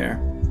 oily hair.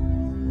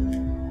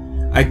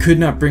 I could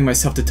not bring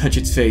myself to touch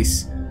its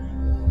face,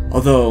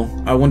 although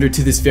I wonder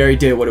to this very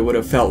day what it would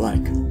have felt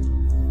like.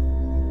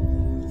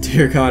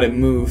 Dear God, it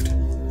moved.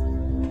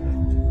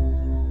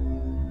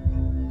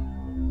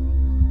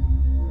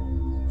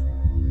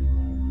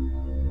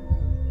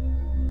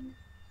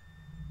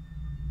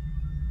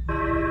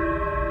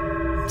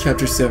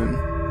 Chapter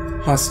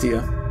 7. Hostia.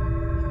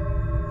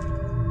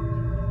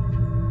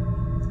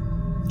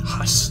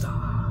 Hostia.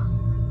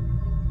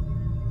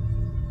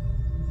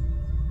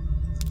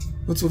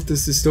 What's with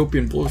this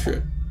dystopian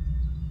bullshit?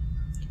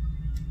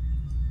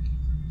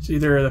 It's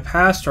either the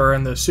past or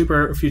in the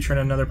super future in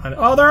another planet.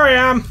 Oh, there I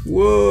am!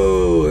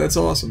 Whoa, that's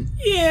awesome.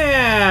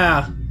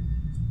 Yeah!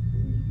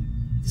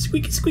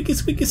 Squeaky, squeaky,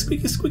 squeaky,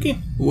 squeaky, squeaky.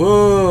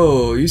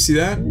 Whoa, you see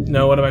that?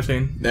 No, what am I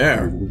seeing?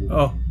 There.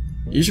 Oh.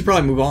 You should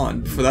probably move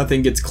on before that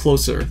thing gets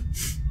closer.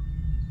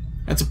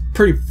 That's a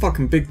pretty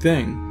fucking big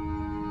thing.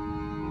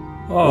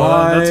 Oh,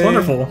 Why? that's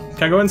wonderful.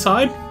 Can I go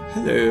inside?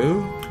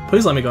 Hello.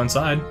 Please let me go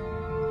inside.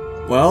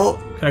 Well,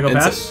 can I go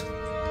past?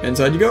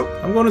 Inside you go.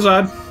 I'm going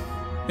inside.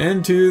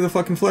 Into the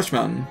fucking flesh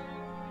mountain.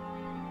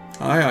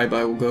 Hi,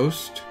 Bible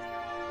Ghost.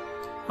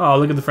 Oh,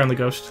 look at the friendly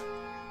ghost.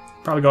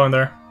 Probably going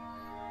there.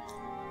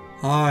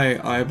 Hi,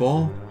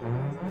 Eyeball.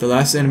 The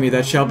last enemy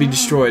that shall be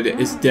destroyed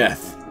is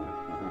death.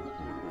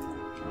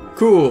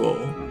 Cool.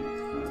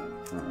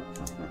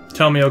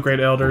 Tell me, O great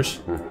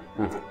elders.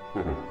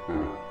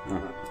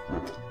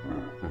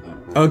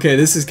 Okay,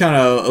 this is kind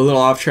of a little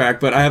off track,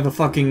 but I have a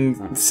fucking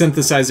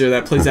synthesizer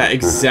that plays that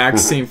exact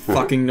same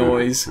fucking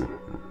noise.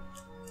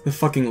 The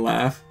fucking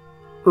laugh.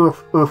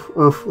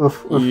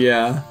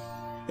 Yeah.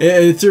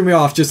 It threw me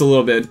off just a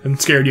little bit.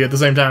 And scared you at the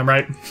same time,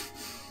 right?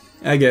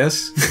 I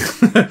guess.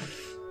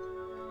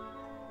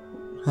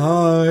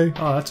 Hi.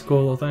 Oh, that's a cool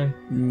little thing.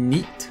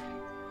 Neat.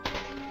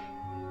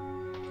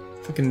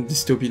 Fucking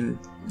dystopian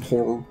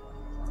horror.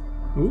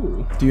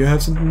 Ooh. Do you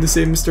have something to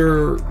say,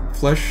 Mr.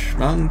 Flesh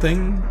Mountain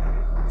thing?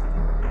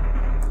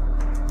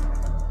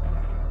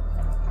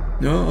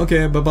 No?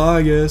 Okay, bye-bye,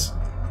 I guess.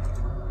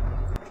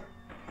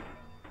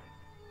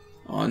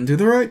 On to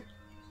the right.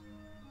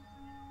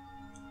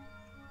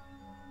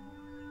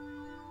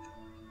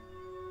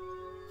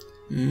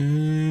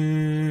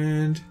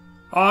 And...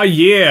 Oh,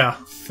 yeah!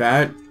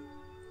 Fat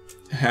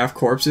half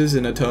corpses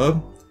in a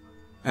tub?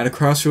 At a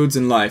crossroads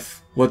in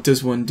life, what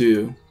does one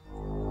do?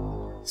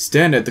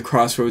 Stand at the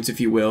crossroads if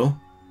you will,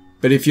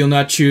 but if you'll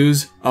not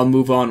choose, I'll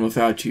move on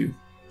without you.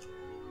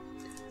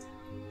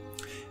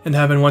 And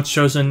having once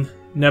chosen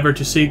never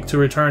to seek to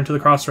return to the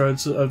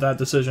crossroads of that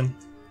decision.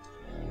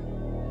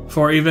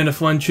 For even if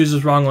one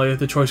chooses wrongly,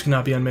 the choice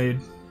cannot be unmade.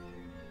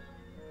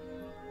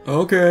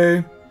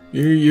 Okay.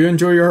 You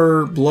enjoy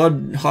your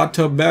blood hot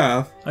tub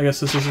bath. I guess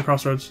this is the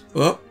crossroads.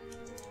 Well,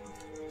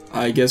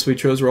 I guess we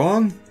chose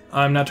wrong.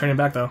 I'm not turning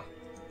back, though.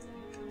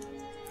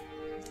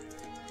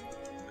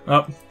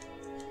 Oh.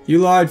 You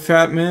lied,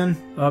 fat man.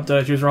 Oh, did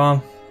I choose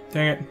wrong?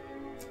 Dang it.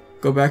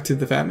 Go back to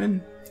the fat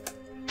man?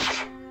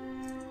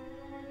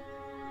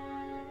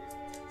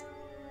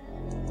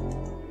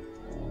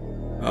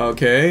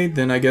 Okay,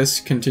 then I guess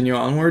continue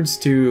onwards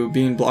to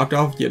being blocked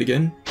off yet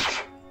again.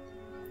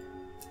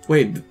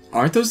 Wait,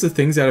 aren't those the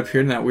things that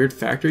appeared in that weird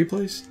factory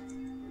place?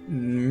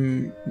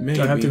 Maybe.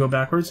 Do I have to go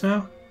backwards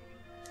now?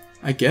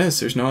 I guess,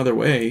 there's no other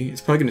way.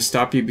 It's probably going to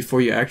stop you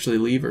before you actually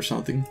leave or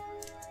something.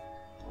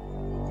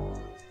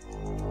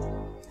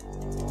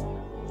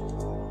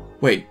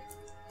 Wait,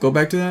 go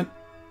back to that?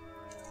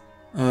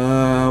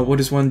 What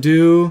does one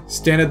do?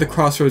 Stand at the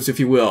crossroads if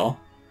you will.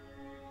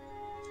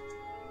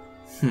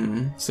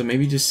 So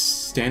maybe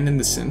just stand in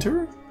the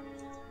center?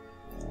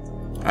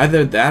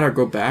 Either that or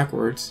go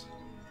backwards.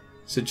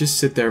 So just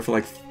sit there for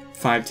like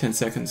 5-10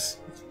 seconds.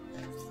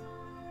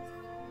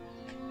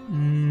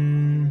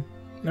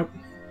 Nope.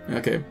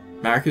 Okay,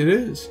 back it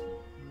is.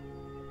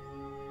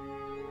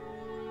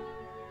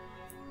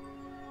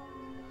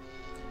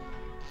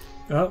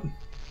 Oh.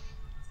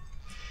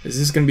 Is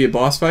this gonna be a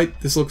boss fight?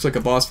 This looks like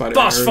a boss fight.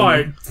 Boss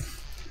fight!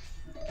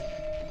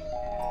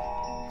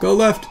 Go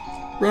left!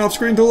 Run off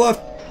screen to the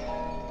left!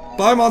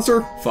 Bye,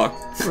 monster! Fuck.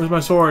 Where's my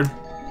sword?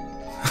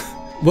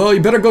 Well,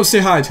 you better go say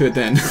hi to it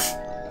then.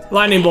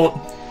 Lightning bolt!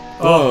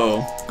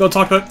 Oh. Go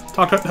talk to it.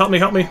 Talk to it. Help me,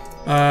 help me.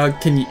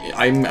 Can you...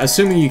 I'm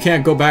assuming you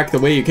can't go back the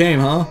way you came,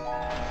 huh?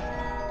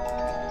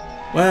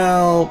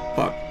 Well,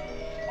 fuck.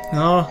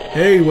 No.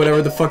 Hey,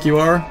 whatever the fuck you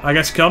are. I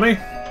guess kill me?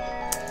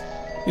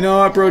 You know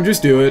what, bro?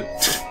 Just do it.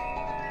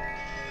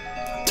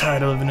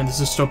 Tired of living in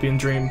this dystopian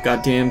dream.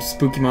 Goddamn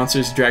spooky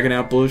monsters dragging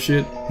out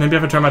bullshit. Maybe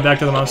if I turn my back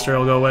to the monster,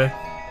 it'll go away.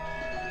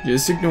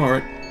 Just ignore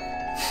it.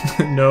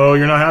 No,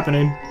 you're not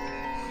happening.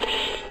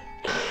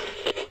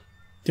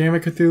 Damn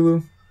it,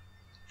 Cthulhu.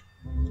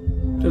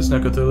 Just no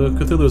Cthulhu.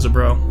 Cthulhu's a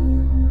bro.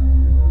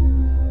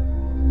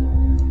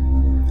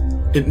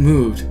 It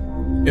moved.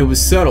 It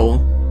was subtle,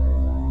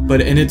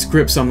 but in its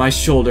grips on my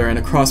shoulder and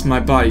across my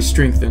body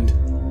strengthened.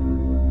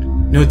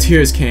 No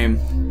tears came,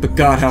 but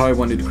God, how I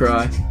wanted to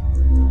cry.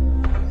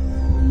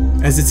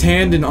 As its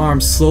hand and arm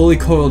slowly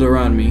coiled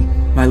around me,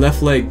 my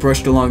left leg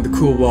brushed along the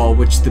cool wall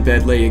which the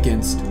bed lay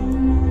against.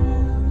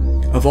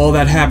 Of all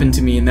that happened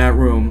to me in that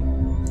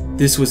room,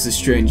 this was the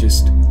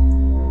strangest.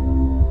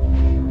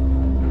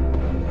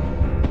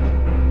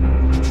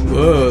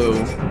 Whoa.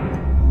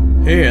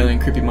 Hey, alien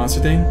creepy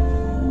monster thing.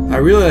 I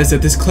realized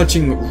that this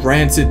clutching,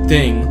 rancid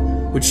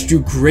thing, which drew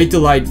great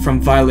delight from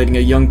violating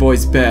a young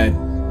boy's bed.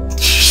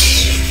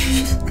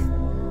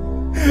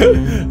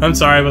 I'm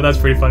sorry, but that's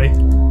pretty funny.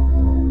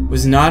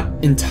 Was not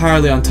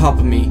entirely on top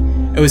of me.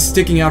 It was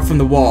sticking out from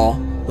the wall,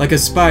 like a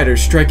spider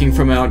striking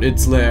from out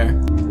its lair.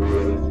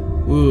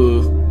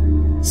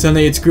 Ooh.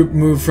 Suddenly its grip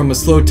moved from a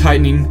slow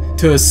tightening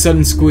to a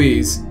sudden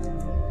squeeze.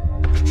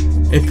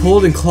 It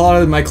pulled and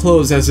clawed at my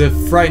clothes as if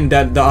frightened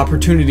that the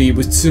opportunity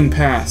would soon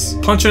pass.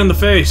 Punch it in the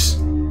face.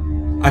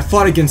 I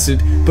fought against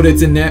it, but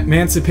its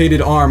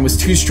emancipated arm was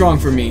too strong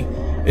for me.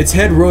 Its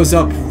head rose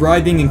up,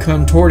 writhing and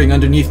contorting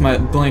underneath my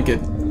blanket.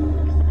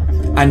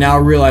 I now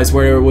realized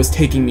where it was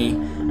taking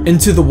me.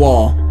 Into the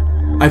wall.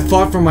 I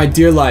fought for my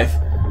dear life.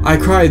 I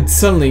cried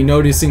suddenly,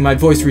 noticing my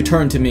voice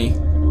return to me.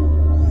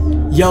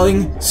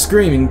 Yelling,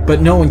 screaming, but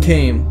no one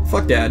came.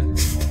 Fuck Dad.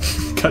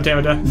 God damn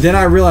it, Dad. Then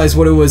I realized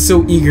what it was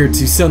so eager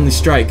to suddenly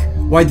strike.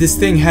 Why this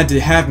thing had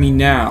to have me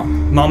now.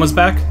 Mama's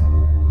back?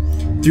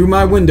 Through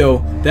my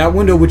window, that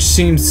window which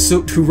seemed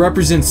to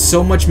represent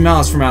so much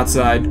malice from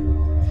outside,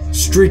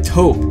 streaked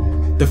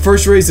hope. The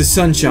first rays of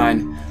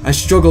sunshine. I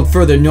struggled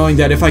further, knowing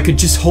that if I could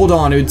just hold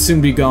on, it would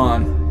soon be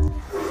gone.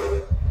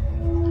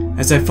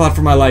 As I fought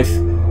for my life,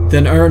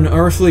 then an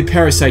unearthly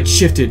parasite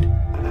shifted,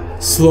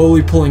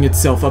 slowly pulling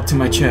itself up to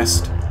my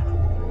chest.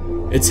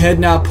 Its head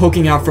now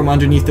poking out from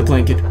underneath the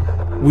blanket,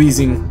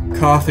 wheezing,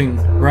 coughing,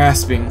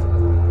 rasping.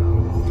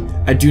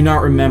 I do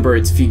not remember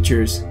its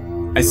features.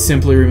 I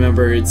simply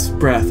remember its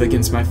breath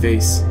against my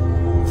face,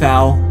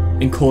 foul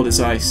and cold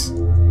as ice.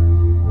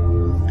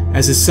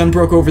 As the sun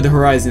broke over the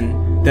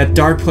horizon, that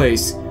dark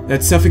place,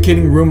 That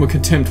suffocating room of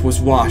contempt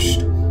was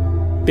washed,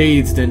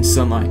 bathed in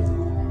sunlight.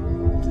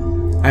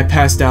 I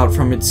passed out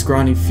from its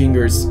scrawny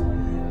fingers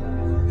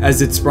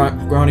as its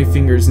scrawny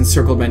fingers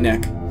encircled my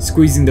neck,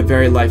 squeezing the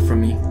very life from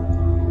me.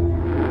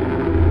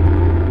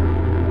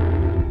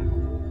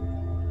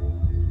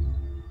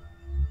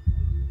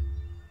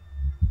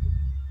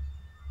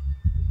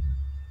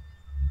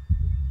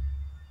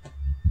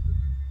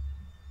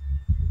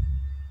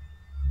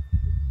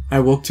 I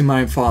woke to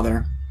my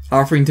father,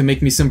 offering to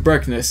make me some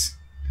breakfast.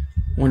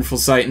 Wonderful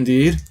sight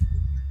indeed.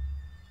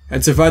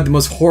 I'd survived the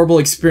most horrible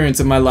experience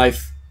of my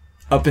life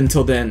up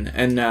until then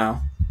and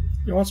now.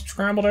 You want some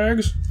scrambled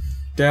eggs?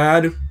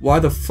 Dad, why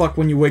the fuck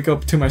when you wake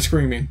up to my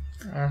screaming?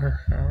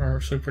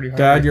 I'm sleep pretty hard.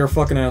 Dad, you're a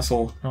fucking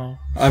asshole. Oh.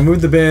 I moved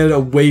the bed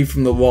away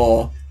from the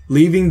wall,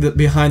 leaving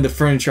behind the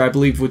furniture I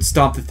believed would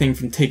stop the thing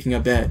from taking a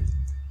bed.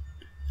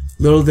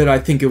 Little did I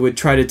think it would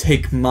try to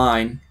take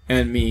mine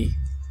and me.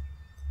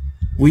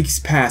 Weeks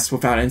passed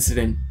without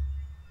incident.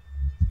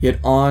 Yet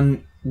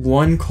on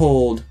one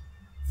cold,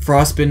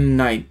 frostbitten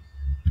night,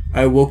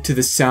 I awoke to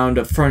the sound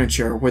of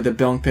furniture where the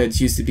bunk beds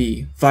used to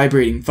be,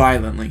 vibrating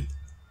violently.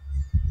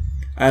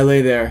 I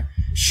lay there,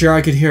 sure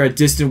I could hear a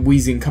distant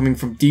wheezing coming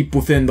from deep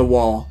within the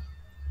wall,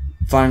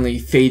 finally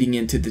fading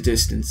into the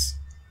distance.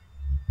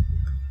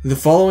 The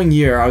following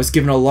year, I was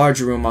given a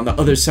larger room on the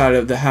other side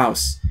of the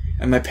house,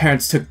 and my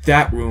parents took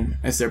that room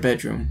as their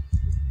bedroom.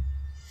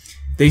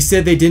 They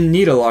said they didn't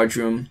need a large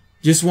room,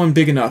 just one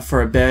big enough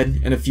for a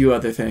bed and a few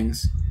other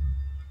things.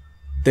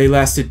 They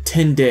lasted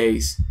 10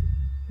 days.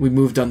 We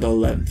moved on the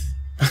 11th.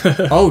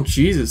 Oh,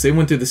 Jesus, they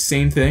went through the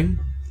same thing?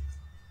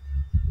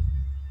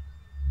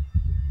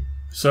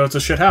 So it's a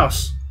shit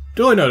house.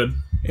 Duly noted.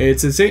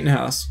 It's a Satan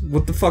house.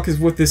 What the fuck is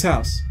with this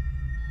house?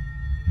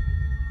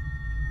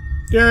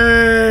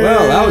 Yay!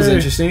 Well, that was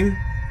interesting.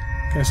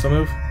 Can I still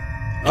move?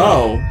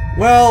 Oh,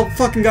 well,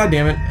 fucking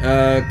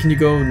goddammit. Can you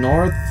go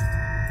north?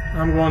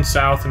 I'm going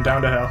south and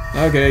down to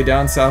hell. Okay,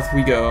 down south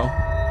we go.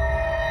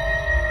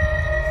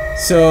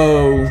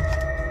 So,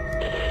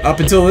 up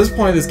until this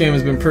point, this game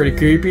has been pretty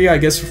creepy. I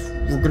guess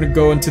we're gonna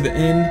go into the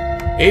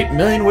end. 8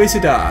 Million Ways to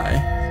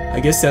Die. I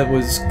guess that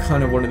was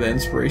kind of one of the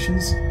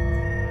inspirations.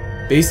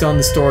 Based on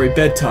the story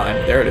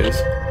Bedtime, there it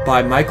is,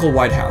 by Michael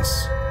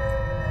Whitehouse.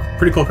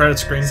 Pretty cool credit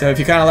screen. So if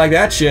you kind of like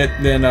that shit,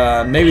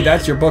 then maybe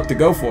that's your book to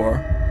go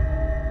for.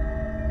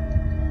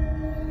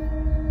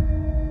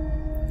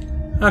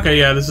 Okay,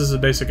 yeah, this is a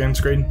basic end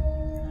screen.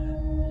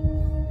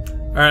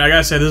 Alright, I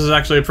gotta say, this is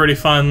actually a pretty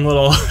fun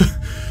little...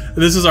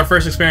 This is our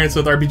first experience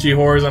with RPG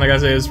horrors, and I gotta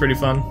say, it's pretty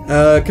fun.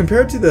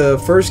 Compared to the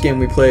first game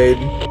we played,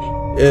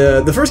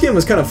 the first game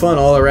was kind of fun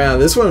all around.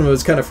 This one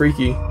was kind of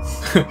freaky.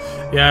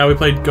 Yeah, we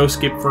played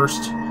Ghostescape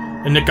first,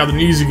 and Nick got an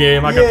easy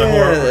game, I got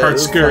the hard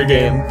scary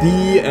game.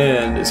 The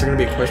end. Is there gonna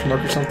be a question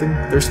mark or something?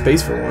 There's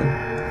space for one.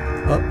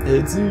 Oh,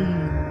 it's...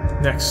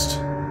 Next.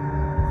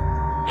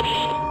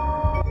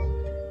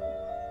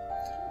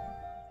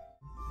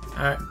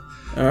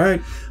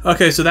 Alright.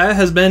 Okay, so that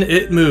has been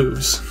It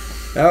Moves.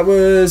 That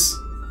was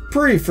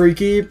pretty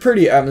freaky,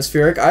 pretty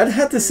atmospheric. I'd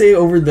have to say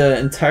over the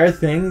entire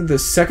thing, the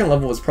second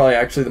level was probably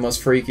actually the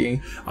most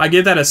freaky. I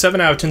give that a 7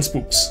 out of 10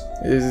 spooks.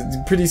 It's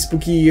pretty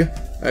spooky.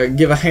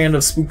 Give a hand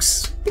of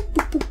spooks.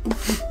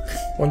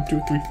 1,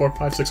 2, 3, 4,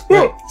 5, 6,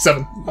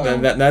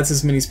 7. That's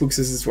as many spooks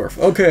as it's worth.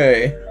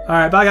 Okay.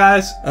 Alright, bye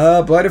guys.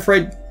 Blight of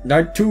Fright,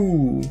 Night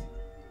 2.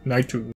 Night 2.